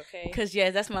sis, okay? Because,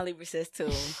 yes, that's my Libra sis,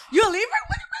 too. You a Libra?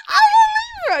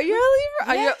 You're a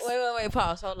Libra. Yes. Wait,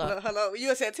 pause, hold on. Hello.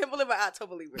 You a September Libra or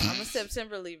October Libra? I'm a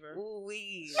September Libra.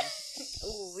 Ooh-wee.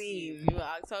 You an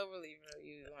October Libra.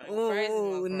 You crazy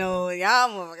Ooh, motherfucker. no. Y'all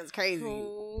motherfuckers crazy.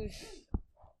 Ooh.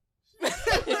 Hell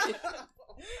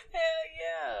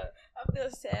yeah. I feel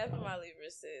sad for my Libra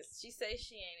sis. She say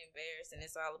she ain't embarrassed and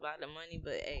it's all about the money,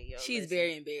 but hey, yo. She's listen.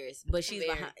 very embarrassed, but she's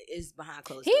Very. behind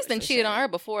closed He's doors, been for cheated sure. on her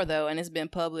before though, and it's been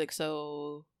public.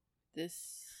 So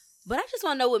this. But I just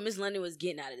want to know what Miss London was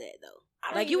getting out of that, though. I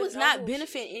don't Like, you even was know not who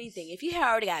benefiting she is. anything. If you had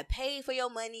already got paid for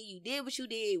your money, you did what you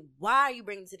did, why are you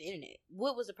bringing it to the internet?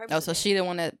 What was the purpose Oh, of so that? she the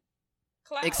one that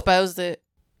Clout. exposed it.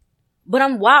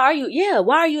 But why are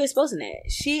you exposing that?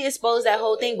 She exposed that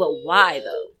whole thing, but why,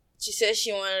 though? She said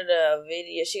she wanted a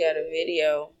video. She got a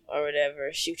video or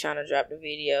whatever. She trying to drop the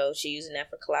video. She using that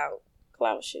for clout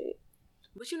shit.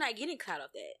 But you're not getting caught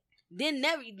off that. Then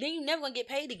you never gonna get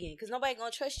paid again because nobody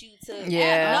gonna trust you to.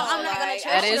 Yeah. No, I'm not gonna Like,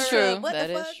 trust That you. is true. What That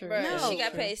the is fuck? true. Bruh, No, she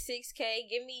got paid $6K.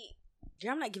 Give me.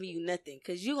 I'm not giving you nothing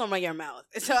because you gonna run your mouth.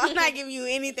 So I'm not giving you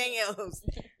anything else.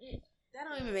 That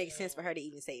don't even make sense for her to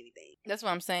even say anything. That's what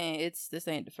I'm saying. This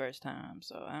ain't the first time,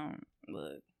 so I don't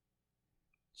look.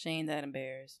 She ain't that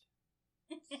embarrassed.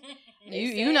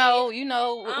 You know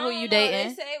who you dating.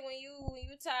 They say when you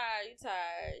tired, you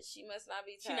tired. She must not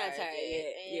be tired. She's not tired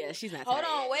yet. Yeah, she's not Hold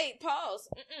tired on, yet. wait, pause.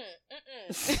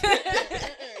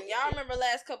 Y'all remember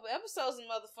last couple episodes of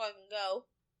motherfucking go.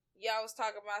 Y'all was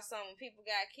talking about something people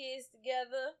got kids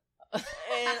together.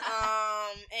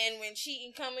 And when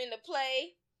cheating come into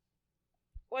play,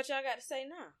 what y'all got to say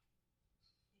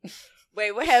now?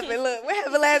 Wait, what happened? Look, what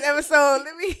happened last episode?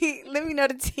 Let me know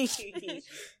the tea.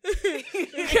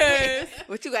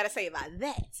 What you got to say about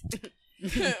that?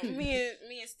 me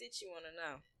and Stitchy want to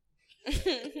know.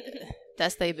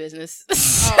 That's their business.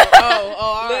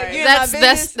 All right.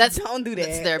 That's don't do that.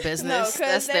 That's their business.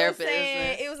 That's their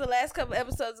business. It was the last couple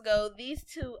episodes ago. These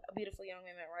two beautiful young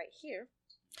women right here.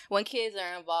 When kids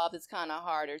are involved, it's kind of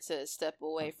harder to step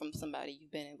away from somebody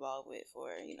you've been involved with for,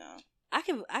 I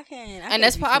can. And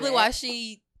that's probably why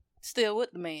she still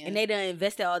with the man. And they done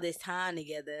invested all this time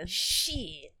together.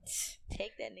 Shit.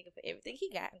 Take that nigga for everything he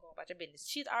got and go about your business.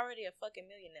 She's already a fucking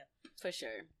millionaire. For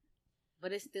sure.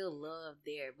 But it's still love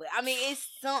there. But I mean, it's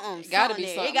something. It gotta be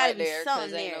there. something. It gotta right be there,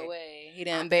 something ain't there. no way. He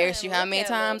done embarrassed you how many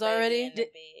times already?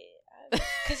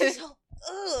 Because he's so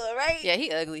right? Yeah,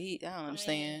 he ugly. I don't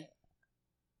understand.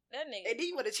 That nigga. And then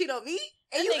you want to cheat on me?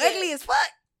 That And you nigga- ugly as fuck?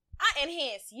 I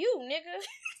enhance you, nigga.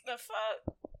 The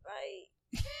fuck? Like,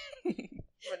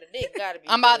 but the dick gotta be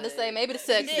I'm about good. to say maybe the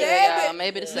sex He good, said y'all.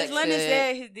 Maybe the Miss sex London good.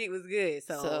 said his dick was good,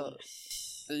 so.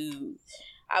 Ooh.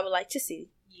 I would like to see.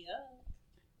 Yeah.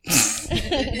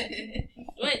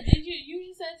 Wait, did you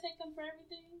just said take them for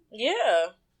everything? Yeah.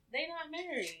 They not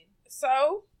married.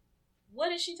 So?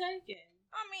 What is she taking?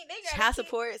 I mean, they got Child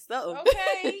support, so.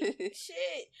 Okay.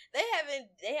 Shit.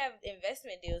 They have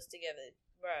investment deals together,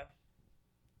 bro.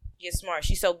 Get smart.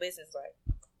 She's so business-like.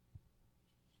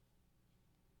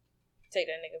 Take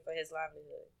that nigga for his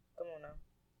livelihood. Come on now.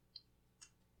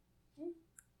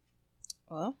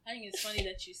 Well, I think it's funny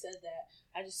that you said that.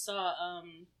 I just saw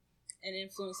an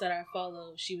influencer that I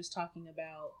follow. She was talking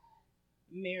about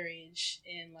marriage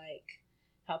and like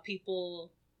how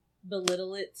people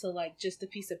belittle it to like just a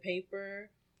piece of paper,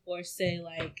 or say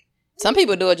like some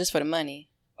people do it just for the money.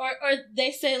 Or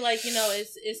they say like,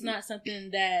 it's not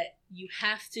something that you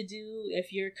have to do.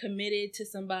 If you're committed to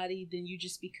somebody, then you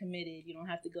just be committed. You don't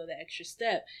have to go the extra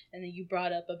step. And then you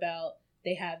brought up about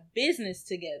they have business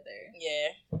together.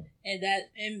 Yeah.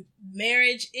 And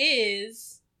marriage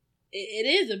is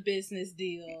a business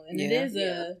deal, and it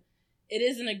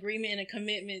is an agreement and a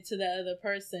commitment to the other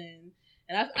person.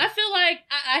 And I feel like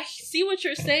I see what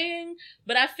you're saying,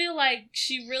 but I feel like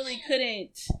she really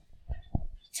couldn't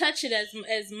touch it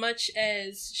as much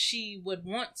as she would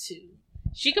want to.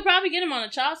 She could probably get him on a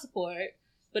child support,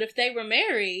 but if they were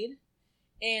married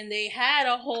and they had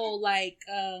a whole like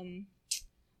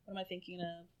what am I thinking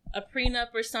of? A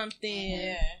prenup or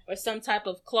something, or some type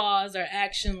of clause or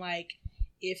action like,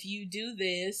 if you do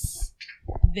this,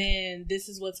 then this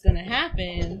is what's gonna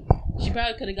happen. She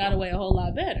probably could have got away a whole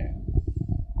lot better.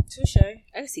 Touche.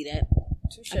 I can see that.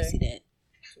 Touche. I can see that.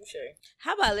 Touche.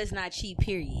 How about let's not cheat,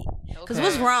 period? Because Okay.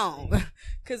 what's wrong?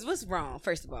 Because what's wrong,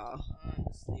 first of all?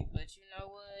 Honestly, but you know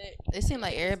what? It seems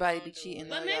like everybody be cheating.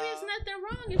 But though, maybe y'all. it's nothing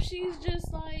wrong if she's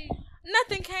just like,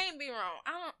 Nothing can't be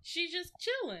wrong. she's just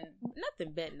chilling.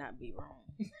 Nothing better not be wrong.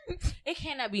 It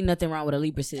cannot be nothing wrong with a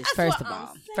Libra sis, That's first what of I'm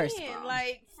all. First of saying. all.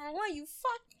 Like, for one, you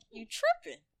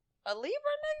tripping. A Libra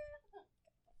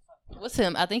nigga? What's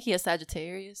him? I think he is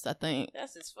Sagittarius. I think.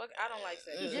 That's his fuck. I don't like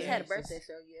he Sagittarius. just had a birthday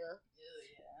show, yeah.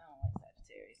 I don't like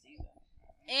Sagittarius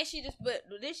either. And she just, but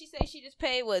did she say she just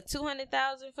paid what,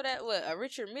 $200,000 for that? What, a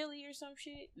Richard Mille or some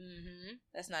shit? Mm-hmm.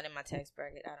 That's not in my tax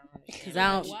bracket. I don't understand. 'Cause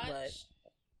I don't- Watch. But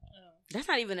Oh. That's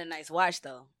not even a nice watch,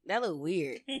 though. That look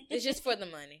weird. it's just for the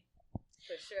money.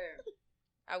 For sure.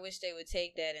 I wish they would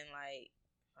take that and like,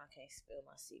 I can't spill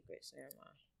my secrets. Never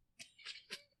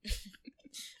mind.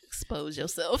 Expose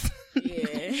yourself.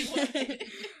 Yeah.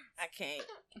 I can't.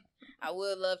 I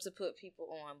would love to put people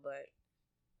on, but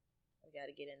we got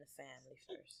to get in the family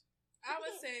first. I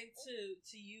would say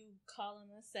to you calling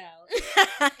us out,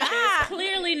 there's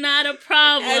clearly not a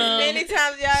problem. As many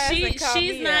times y'all asked to call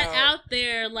she's me not out. out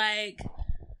there like,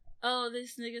 oh,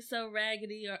 this nigga's so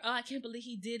raggedy, or oh, I can't believe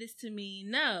he did this to me.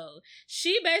 No,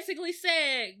 she basically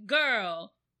said,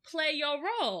 girl, play your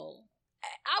role.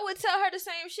 I would tell her the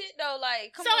same shit though.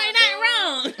 Like, come So on, ain't nothing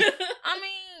girl. wrong. I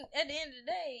mean, at the end of the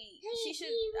day, she should.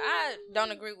 I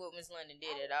don't agree with what Miss London did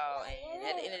at all. And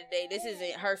at the end of the day, this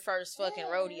isn't her first fucking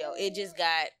rodeo. It just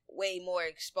got way more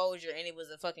exposure, and it was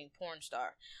a fucking porn star.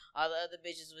 All the other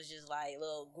bitches was just like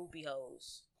little groupie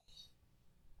hoes.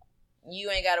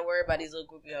 You ain't got to worry about these little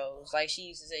groupie hoes. Like she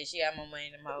used to say, she got more money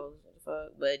than them hoes. What the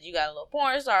fuck? But you got a little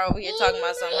porn star over here talking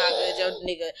about something how good your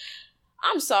nigga.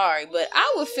 I'm sorry, but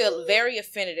I would feel very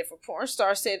offended if a porn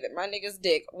star said that my nigga's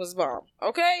dick was bomb.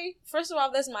 Okay? First of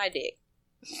all, that's my dick.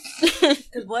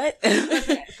 Cause what?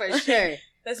 For sure.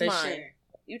 That's For mine. sure.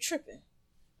 You tripping.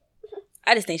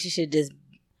 I just think she should just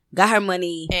got her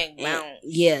money And bounce.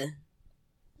 Yeah.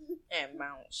 And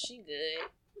bounce. She good.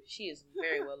 She is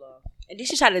very well off. And then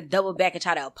she tried to double back and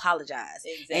try to apologize.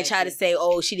 Exactly. And try to say,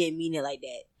 oh, she didn't mean it like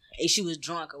that. And she was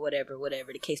drunk or whatever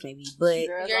the case may be. But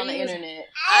Girls Girl, on the you was- internet.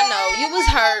 I know. You was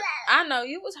hurt. I know.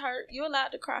 You was hurt. You allowed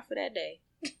to cry for that day.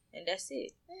 And that's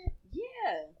it.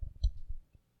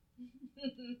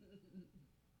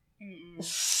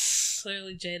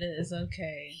 Clearly, Jada is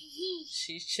okay.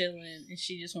 She's chilling, and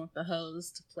she just wants the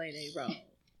hoes to play their role.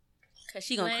 cause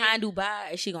she gonna cry in Dubai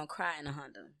and she gonna cry in a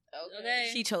Honda. Okay,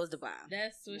 She chose Dubai.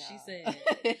 that's what she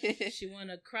said. She want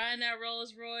to cry in that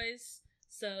Rolls Royce.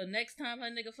 So next time her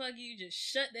nigga fuck you, just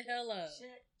shut the hell up.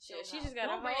 She just got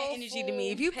Don't a bring whole that energy to full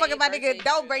me. If you paid fucking my birthday nigga,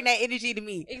 don't trip. bring that energy to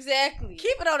me. Exactly.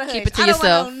 Keep it on the hush. Keep it to I don't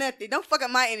yourself. want no nothing. Don't fuck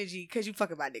up my energy because you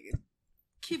fucking my nigga.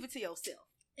 Keep it to yourself.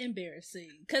 Embarrassing,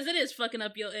 because it is fucking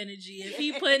up your energy. If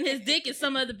he putting his dick in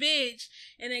some other bitch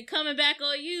and then coming back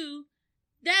on you,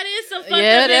 that is some fucked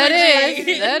Yeah, up that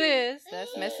energy. is. That is.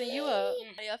 That's messing you up.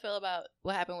 How y'all feel about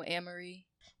what happened with Anne-Marie?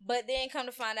 But then come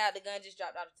to find out the gun just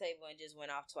dropped off the table and just went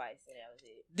off twice and that was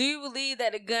it. Do you believe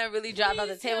that the gun really dropped off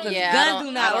the table? Because Yeah, guns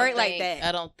do not work like that.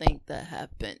 I don't think that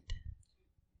happened.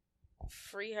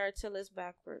 Free her till it's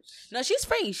backwards. No, she's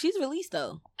free. She's released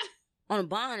though. On a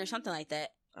bond or something like that.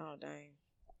 Oh, dang.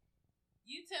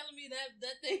 You telling me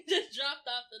that thing just dropped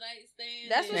off the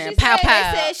nightstand? That's what Man, she pow, said.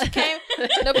 pow. They said she came.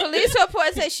 The police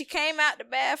report said she came out the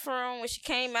bathroom. When she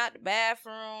came out the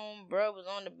bathroom, bro was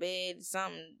on the bed.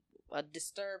 A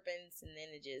disturbance, and then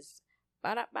it just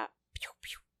pew,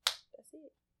 pew. That's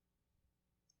it.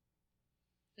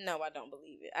 No, I don't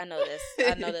believe it. I know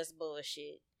that's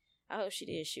bullshit. I hope she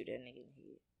did shoot that nigga in the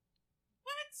head.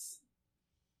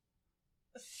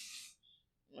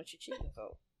 What you cheating for?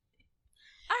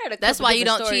 I heard a That's couple why you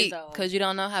different don't stories, cheat, though. because you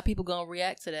don't know how people gonna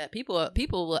react to that. People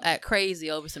will act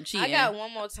crazy over some cheating. I got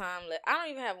one more time left. I don't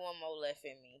even have one more left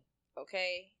in me.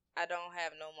 Okay, I don't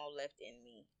have no more left in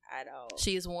me at all.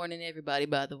 She is warning everybody,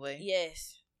 by the way.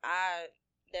 Yes,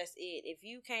 that's it. If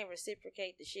you can't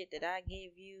reciprocate the shit that I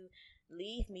give you,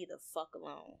 leave me the fuck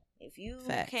alone. If you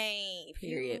Facts. can't,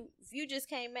 Period. if you just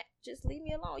can't, just leave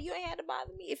me alone. You ain't had to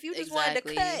bother me. If you just wanted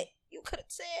Exactly. to cut, you could have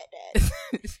said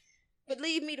that. But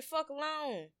leave me the fuck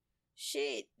alone.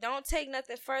 Shit, don't take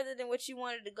nothing further than what you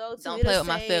wanted to go to. Don't It'll play with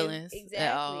my save- feelings exactly.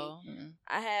 at all. Mm.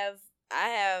 I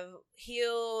have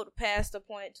healed past the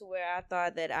point to where I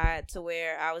thought that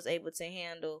where I was able to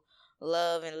handle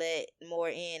love and let more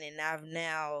in, and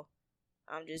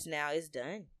I'm just it's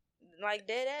done. Like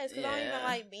dead ass, because I don't even Yeah.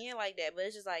 like being like that. But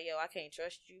it's just like, yo, I can't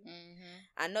trust you. Mm-hmm.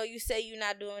 I know you say you're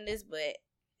not doing this, but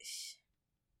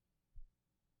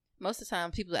Most of the time,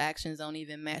 people's actions don't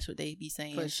even match what they be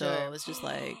saying. For So sure. it's just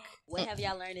like, What have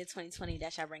y'all learned in 2020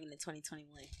 that y'all bringing to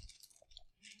 2021?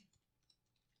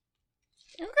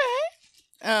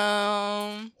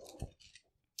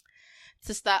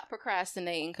 to stop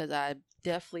procrastinating, because I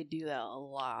definitely do that a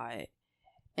lot,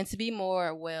 and to be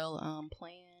more well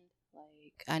planned.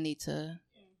 Like I need to,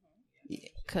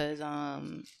 because I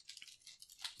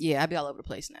be all over the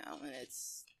place now, and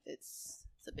it's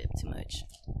a bit too much.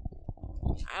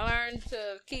 I learned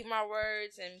to keep my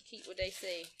words and keep what they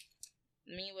say.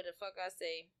 Mean what the fuck I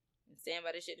say. And stand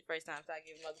by this shit the first time, so I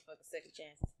give motherfuckers second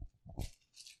chances.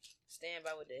 Stand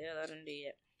by what the hell I done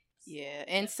did. Yeah,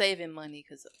 and saving money,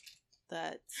 because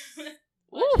that's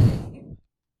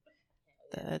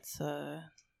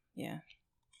yeah.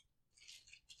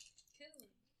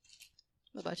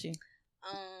 What about you?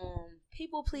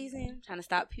 People pleasing. Trying to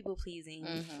stop people pleasing.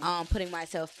 Mhm. Putting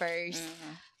myself first.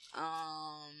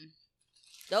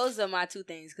 Those are my two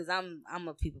things, because I'm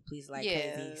a people pleaser like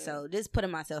crazy. So just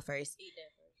putting myself first.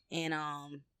 And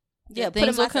Good things putting will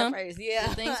myself come. first. Yeah,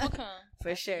 Good things will come. for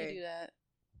After sure. you do that.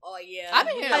 Oh yeah, I've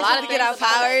been hearing a Like, lot to of get our things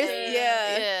about powers. that.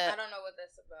 Yeah. Yeah. I don't know what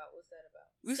that's about. What's that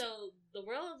about? So the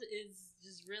world is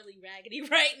just really raggedy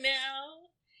right now.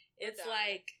 It's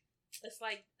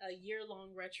like a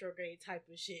year-long retrograde type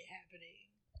of shit happening.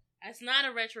 It's not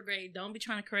a retrograde. Don't be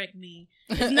trying to correct me.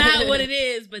 It's not what it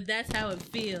is, but that's how it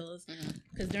feels.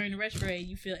 Because during the retrograde,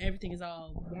 you feel everything is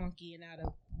all wonky and out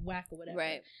of whack or whatever.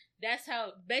 Right. That's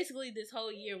how basically this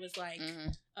whole year was like Mm-hmm.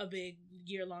 a big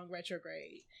year-long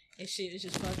retrograde. And shit is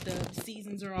just fucked up.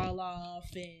 Seasons are all off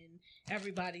and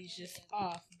everybody's just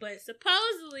off. But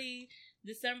supposedly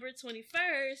December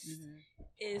 21st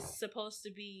is supposed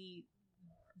to be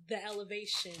the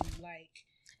elevation. Like,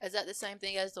 is that the same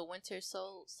thing as the winter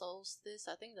solstice?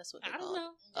 I think that's what they I don't call it.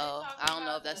 know. Oh, I don't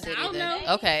know if that's it I don't either.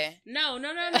 know. Okay. No.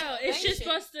 It's just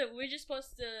supposed to. We're just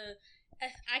supposed to.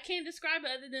 I can't describe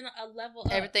it other than a level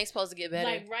up. Everything's supposed to get better.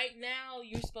 Like right now,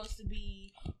 you're supposed to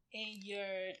be in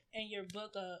your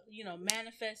book of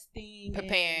manifesting,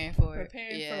 preparing for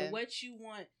what you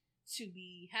want to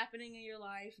be happening in your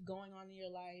life, going on in your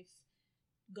life,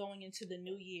 going into the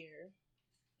new year.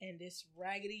 And this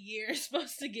raggedy year is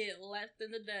supposed to get left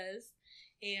in the dust.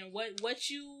 And what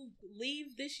you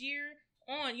leave this year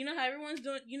on, you know how everyone's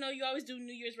doing, you always do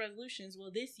New Year's resolutions.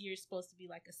 Well, this year is supposed to be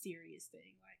like a serious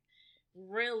thing. Like,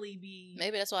 really be...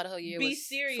 Maybe that's why the whole year be was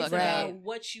serious about right.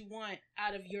 what you want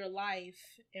out of your life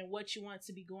and what you want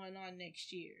to be going on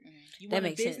next year. You that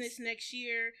want a business sense. next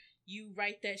year, you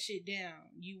write that shit down.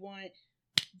 You want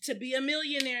to be a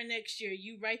millionaire next year,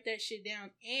 you write that shit down,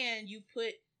 and you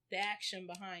put the action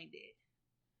behind it.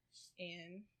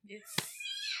 And it's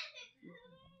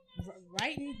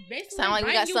writing, basically. Sound like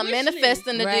we got some wish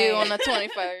manifesting to Right. do on the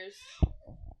 21st.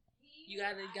 You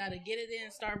gotta get it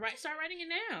in. Start writing it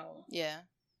now. Yeah.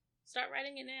 Start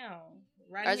writing it now.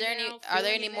 Are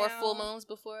there any more full moons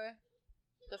before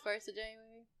the 1st of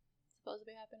January? Supposed to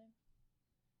be happening?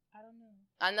 I don't know.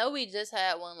 I know we just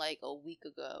had one like a week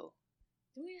ago.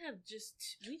 We had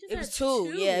It was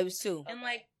two. Yeah, it was two. And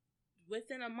like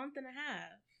within a month and a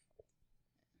half.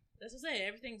 That's what I say.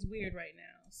 Everything's weird right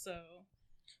now. So,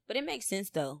 But it makes sense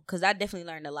though, because I definitely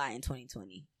learned a lot in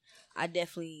 2020.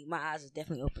 My eyes was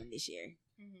definitely open this year.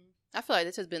 mm-hmm. I feel like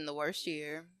this has been the worst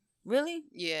year. Really?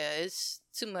 Yeah, it's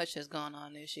too much has gone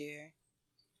on this year.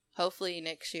 Hopefully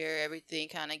next year everything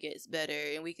kind of gets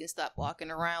better and we can stop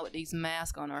walking around with these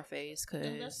masks on our face. Cause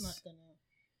that's not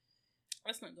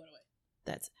going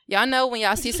away. Y'all know when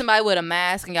y'all see somebody with a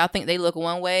mask and y'all think they look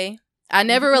one way. I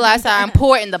never realized how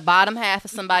important the bottom half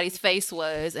of somebody's face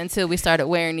was until we started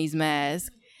wearing these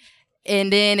masks.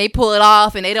 And then they pull it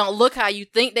off and they don't look how you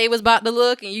think they was about to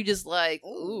look. And you just like,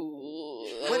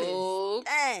 ooh,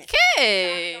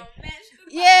 okay.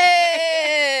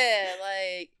 Yeah.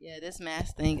 Like, yeah, this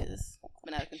mask thing has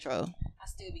been out of control. I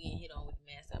still be getting hit on with the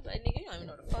mask. I'm like, nigga, you don't even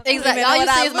know the fuck. Exactly. All you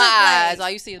see is my eyes. All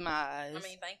you see is my eyes. I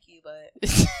mean, thank you, but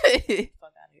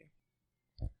fuck out of here.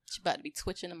 She about to be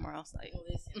twitching tomorrow. Like,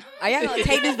 Listen. Are y'all gonna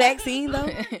take this vaccine though?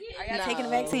 Are y'all taking the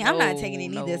vaccine? I'm not taking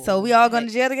it either. So we all going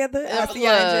to jail together? I'll see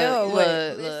y'all in jail. Or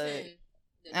what? Look.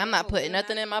 I'm not putting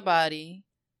nothing in my body.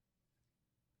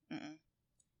 Mm-mm.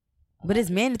 But it's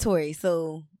mandatory,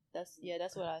 so That's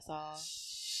what I saw.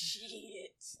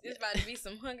 Shit. This about to be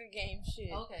some Hunger Games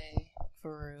shit. Okay.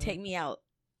 For real. take me out.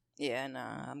 Yeah,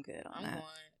 nah, I'm good on I'm that. going.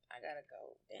 I gotta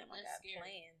go. Damn, I That's got scary.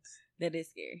 plans. That is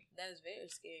scary. That is very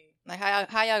scary. Like,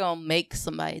 how y'all gonna make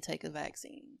somebody take a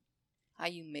vaccine? How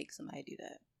you make somebody do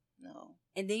that? No.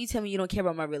 And then you tell me you don't care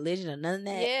about my religion or none of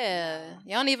that? Yeah.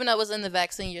 You don't even know what's in the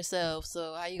vaccine yourself,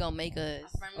 so how you gonna make us?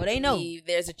 Oh, they know.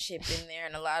 There's a chip in there,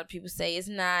 and a lot of people say it's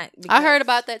not. I heard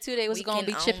about that too. They was we gonna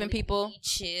can be chipping only people. be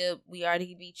Chip. We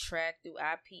already be tracked through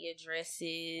IP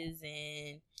addresses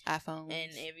and iPhones.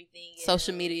 everything.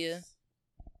 Social else. media.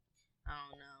 I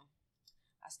don't know.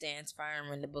 I stand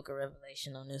firm in the Book of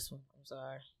Revelation on this one. I'm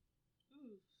sorry.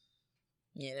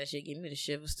 Yeah, that shit give me the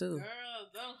shivers too. Girl,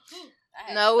 don't. I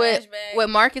had No, a flashback. what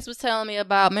Marcus was telling me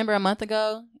about, remember a month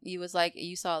ago, you was like,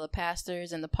 you saw the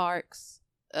pastors in the parks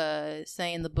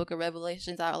saying the Book of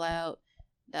Revelations out loud.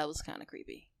 That was kind of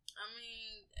creepy. I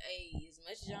mean, hey, as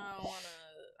much as y'all wanna,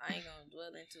 I ain't gonna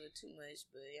dwell into it too much,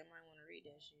 but y'all might wanna read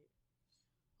that shit.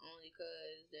 Only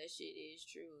cause that shit is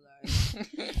true. Like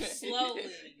Slowly.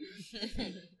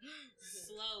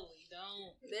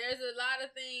 Don't. there's a lot of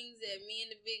things that me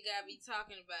and the big guy be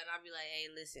talking about, and I'll be like,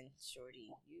 hey, listen, shorty,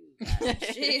 you gotta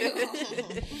chill.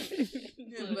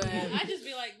 But But I just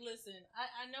be like, listen,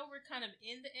 I know we're kind of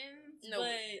in the ends, no, but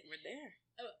we're there.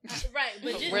 right,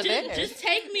 but We're there. just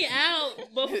take me out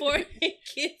before it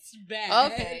gets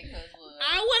bad. Okay.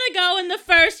 I want to go in the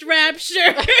first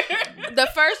rapture. The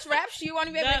first rapture, you won't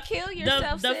even be able to kill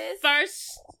yourself, the sis.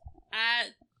 first,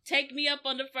 take me up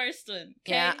on the first one.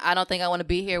 Okay? Yeah, I don't think I want to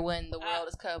be here when the world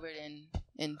is covered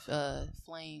in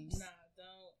flames. Nah,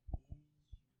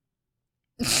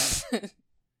 don't.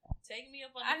 Take me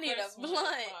up on the I need a first one.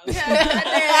 blunt. Pause. God,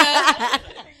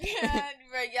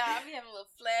 bro, y'all, I be having little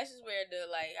flashes where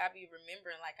I be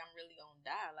remembering like I'm really gonna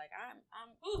die. Like I'm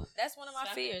Ooh, that's one of my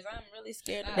stop fears. I'm really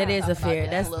scared of That is a fear.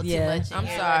 That's That's a little yeah. too much. I'm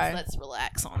here. sorry. Let's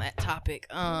relax on that topic.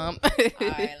 All right,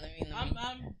 let me. I'm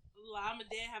a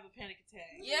dead have a panic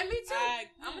attack. Yeah, me too.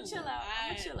 I'm gonna cool. chill out.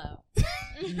 I'm gonna chill out.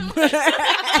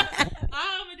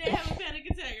 I'm a dead have a panic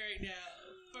attack right now.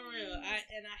 For real. real.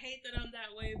 I hate that I'm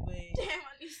that way, but Damn,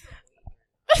 I need some.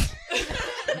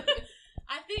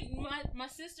 I think my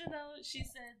sister though, she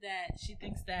said that she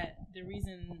thinks that the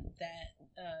reason that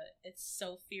it's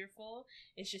so fearful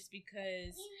is just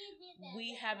because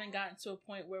we haven't gotten to a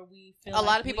point where we feel a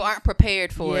lot of people aren't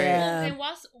prepared for it. and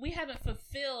whilst we haven't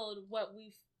fulfilled what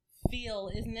we feel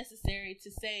is necessary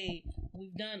to say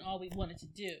we've done all we wanted to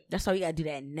do. That's why we gotta do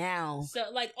that now. So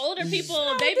like older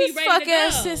people, they be ready to go.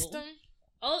 System.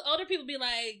 Older people be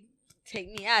like, Take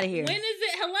me out of here. when is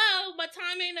it? Hello, my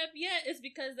time ain't up yet. It's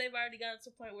because they've already gotten to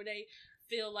a point where they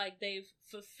feel like they've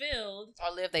fulfilled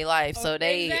Or live their life, so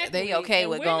they Exactly. okay And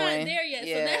with we're going. not there yet,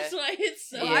 Yeah. so that's why it's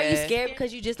so. So are you Yeah. scared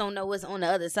because you just don't know what's on the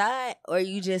other side, or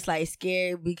you just like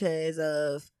scared because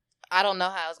of I don't know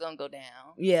how it's gonna go down.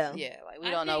 yeah? Yeah, like we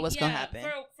I don't know think, what's gonna happen. For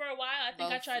a while, I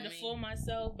think I Both tried for to me. fool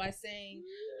myself by saying,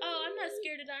 "Oh, I'm not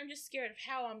scared to die. I'm just scared of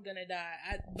how I'm gonna die."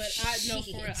 But I know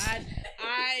for real,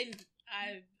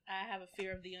 I have a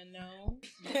fear of the unknown.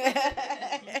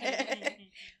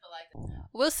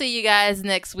 We'll see you guys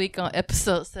next week on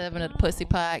episode 7 of the Pussy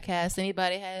Podcast.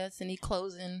 Anybody has any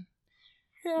closing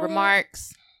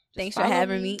remarks? Thanks for Follow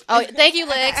having me. Oh, thank you,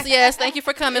 Lex. Yes, thank you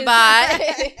for coming by.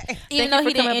 Even Thank though you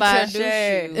he for coming didn't by.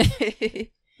 introduce you.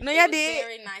 No, It y'all was did.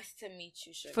 very nice to meet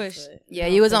you, For Sugarfoot. Yeah,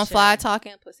 you was for on sure. Fly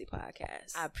Talking Pussy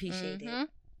Podcast. I appreciate Mhm. it.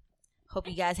 Hope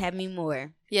you guys have me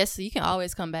more. Yes, you can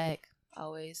always come back.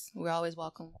 Always. We're always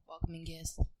welcoming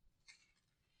guests.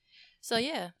 So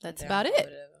yeah, that's Down about for it.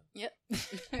 whatever. Yep.